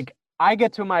anyway, like I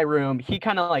get to my room, he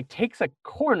kind of like takes a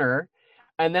corner,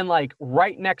 and then like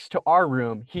right next to our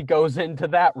room, he goes into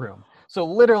that room. So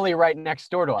literally right next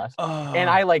door to us. And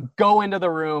I like go into the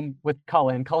room with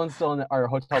Cullen. Cullen's still in our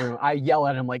hotel room. I yell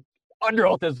at him like, Under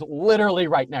Oath is literally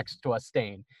right next to us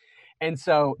staying. And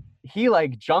so he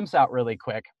like jumps out really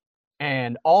quick,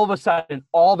 and all of a sudden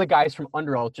all the guys from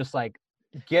Under Oath just like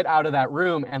get out of that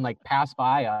room and like pass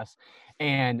by us.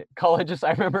 And Cullen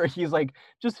I remember he's like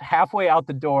just halfway out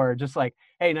the door, just like,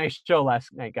 hey, nice show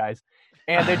last night, guys.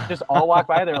 And they just all walk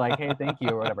by. They're like, hey, thank you,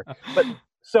 or whatever. But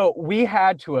so we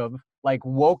had to have like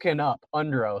woken up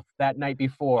Under Oath that night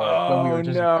before when we were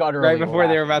just gutturally right before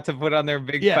laughing. they were about to put on their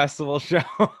big festival show.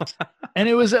 And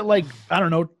it was at like, I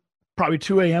don't know, probably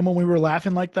 2 a.m. when we were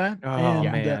laughing like that.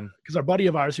 Man. Because our buddy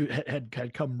of ours who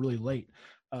had come really late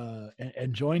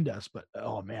and joined us. But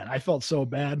oh man, I felt so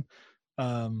bad.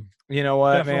 You know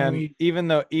what, man? Even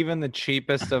the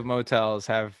cheapest of motels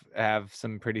have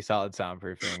some pretty solid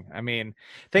soundproofing. I mean,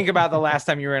 think about the last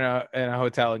time you were in a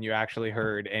hotel and you actually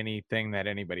heard anything that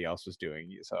anybody else was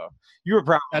doing. So you were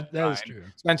probably that is true.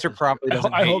 Spencer probably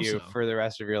doesn't hate you for the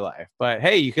rest of your life. But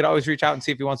hey, you could always reach out and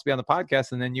see if he wants to be on the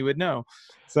podcast, and then you would know.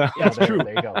 So yeah, that's true.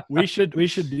 There you go. We should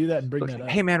do that and bring that up.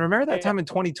 Hey man, remember that time in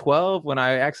 2012 when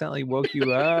I accidentally woke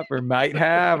you up, or might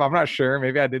have? I'm not sure.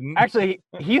 Maybe I didn't. Actually,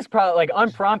 he's probably like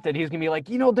unprompted. He's gonna be like,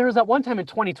 there was that one time in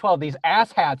 2012, these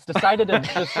asshats decided to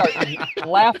just start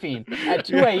laughing at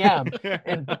 2 a.m.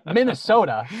 in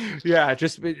Minnesota. Yeah,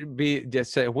 just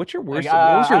say, what's your worst? Like,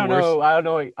 I don't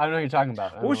know what you're talking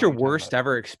about. What was your worst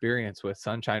ever experience with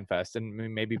Sunshine Fest, and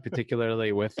maybe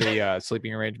particularly with the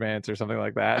sleeping arrangements or something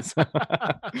like that? So,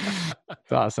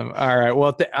 it's awesome. All right.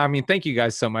 Well, thank you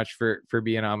guys so much for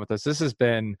being on with us. This has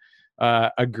been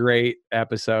a great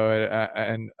episode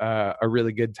and a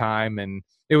really good time, and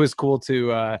it was cool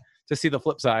to see the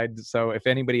flip side. So if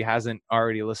anybody hasn't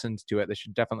already listened to it, they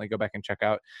should definitely go back and check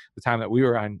out the time that we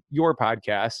were on your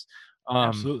podcast.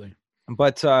 Absolutely.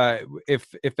 But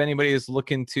if anybody is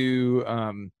looking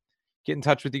to get in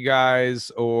touch with you guys,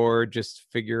 or just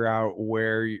figure out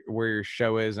where your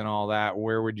show is and all that,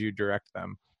 where would you direct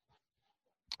them?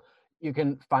 You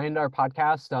can find our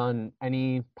podcast on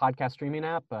any podcast streaming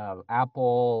app,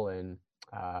 Apple and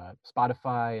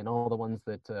Spotify and all the ones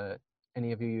that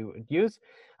any of you would use.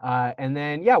 And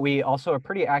then, we also are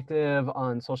pretty active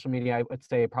on social media. I would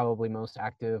say probably most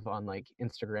active on like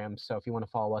Instagram. So if you want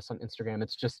to follow us on Instagram,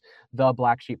 it's just the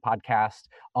Black Sheep Podcast,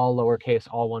 all lowercase,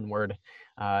 all one word.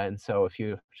 And so if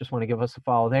you just want to give us a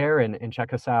follow there and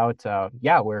check us out,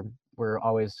 we're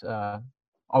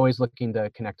always looking to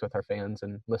connect with our fans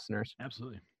and listeners.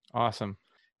 Absolutely. Awesome.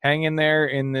 Hang in there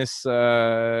in this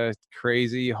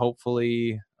crazy,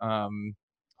 hopefully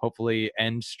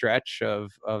end stretch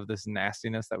of this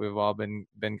nastiness that we've all been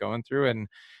going through,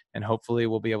 and hopefully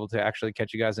we'll be able to actually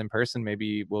catch you guys in person.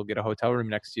 Maybe we'll get a hotel room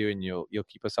next to you, and you'll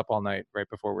keep us up all night right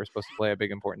before we're supposed to play a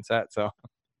big important set. So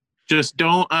just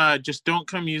don't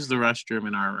come use the restroom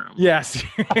in our room. yes.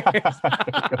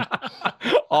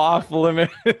 Off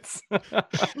limits.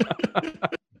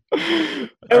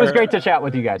 It was great to chat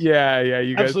with you guys. Yeah,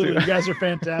 you guys absolutely. too. You guys are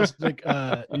fantastic.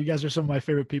 You guys are some of my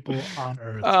favorite people on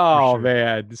earth. Oh sure.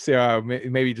 man, so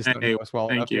maybe just don't know us well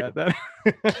enough yet. Then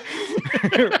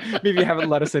maybe you haven't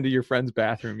let us into your friend's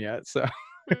bathroom yet. So,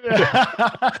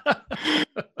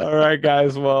 all right,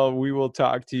 guys. Well, we will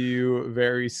talk to you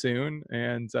very soon,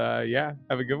 and yeah,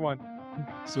 have a good one.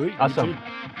 Sweet, awesome.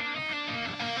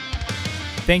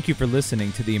 Thank you for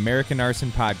listening to the American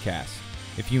Arson Podcast.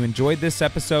 If you enjoyed this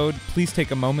episode, please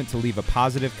take a moment to leave a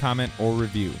positive comment or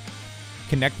review.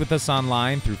 Connect with us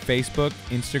online through Facebook,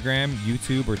 Instagram,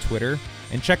 YouTube, or Twitter,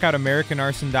 and check out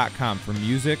AmericanArson.com for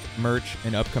music, merch,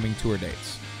 and upcoming tour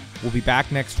dates. We'll be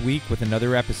back next week with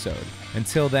another episode.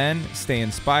 Until then, stay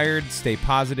inspired, stay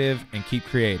positive, and keep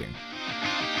creating.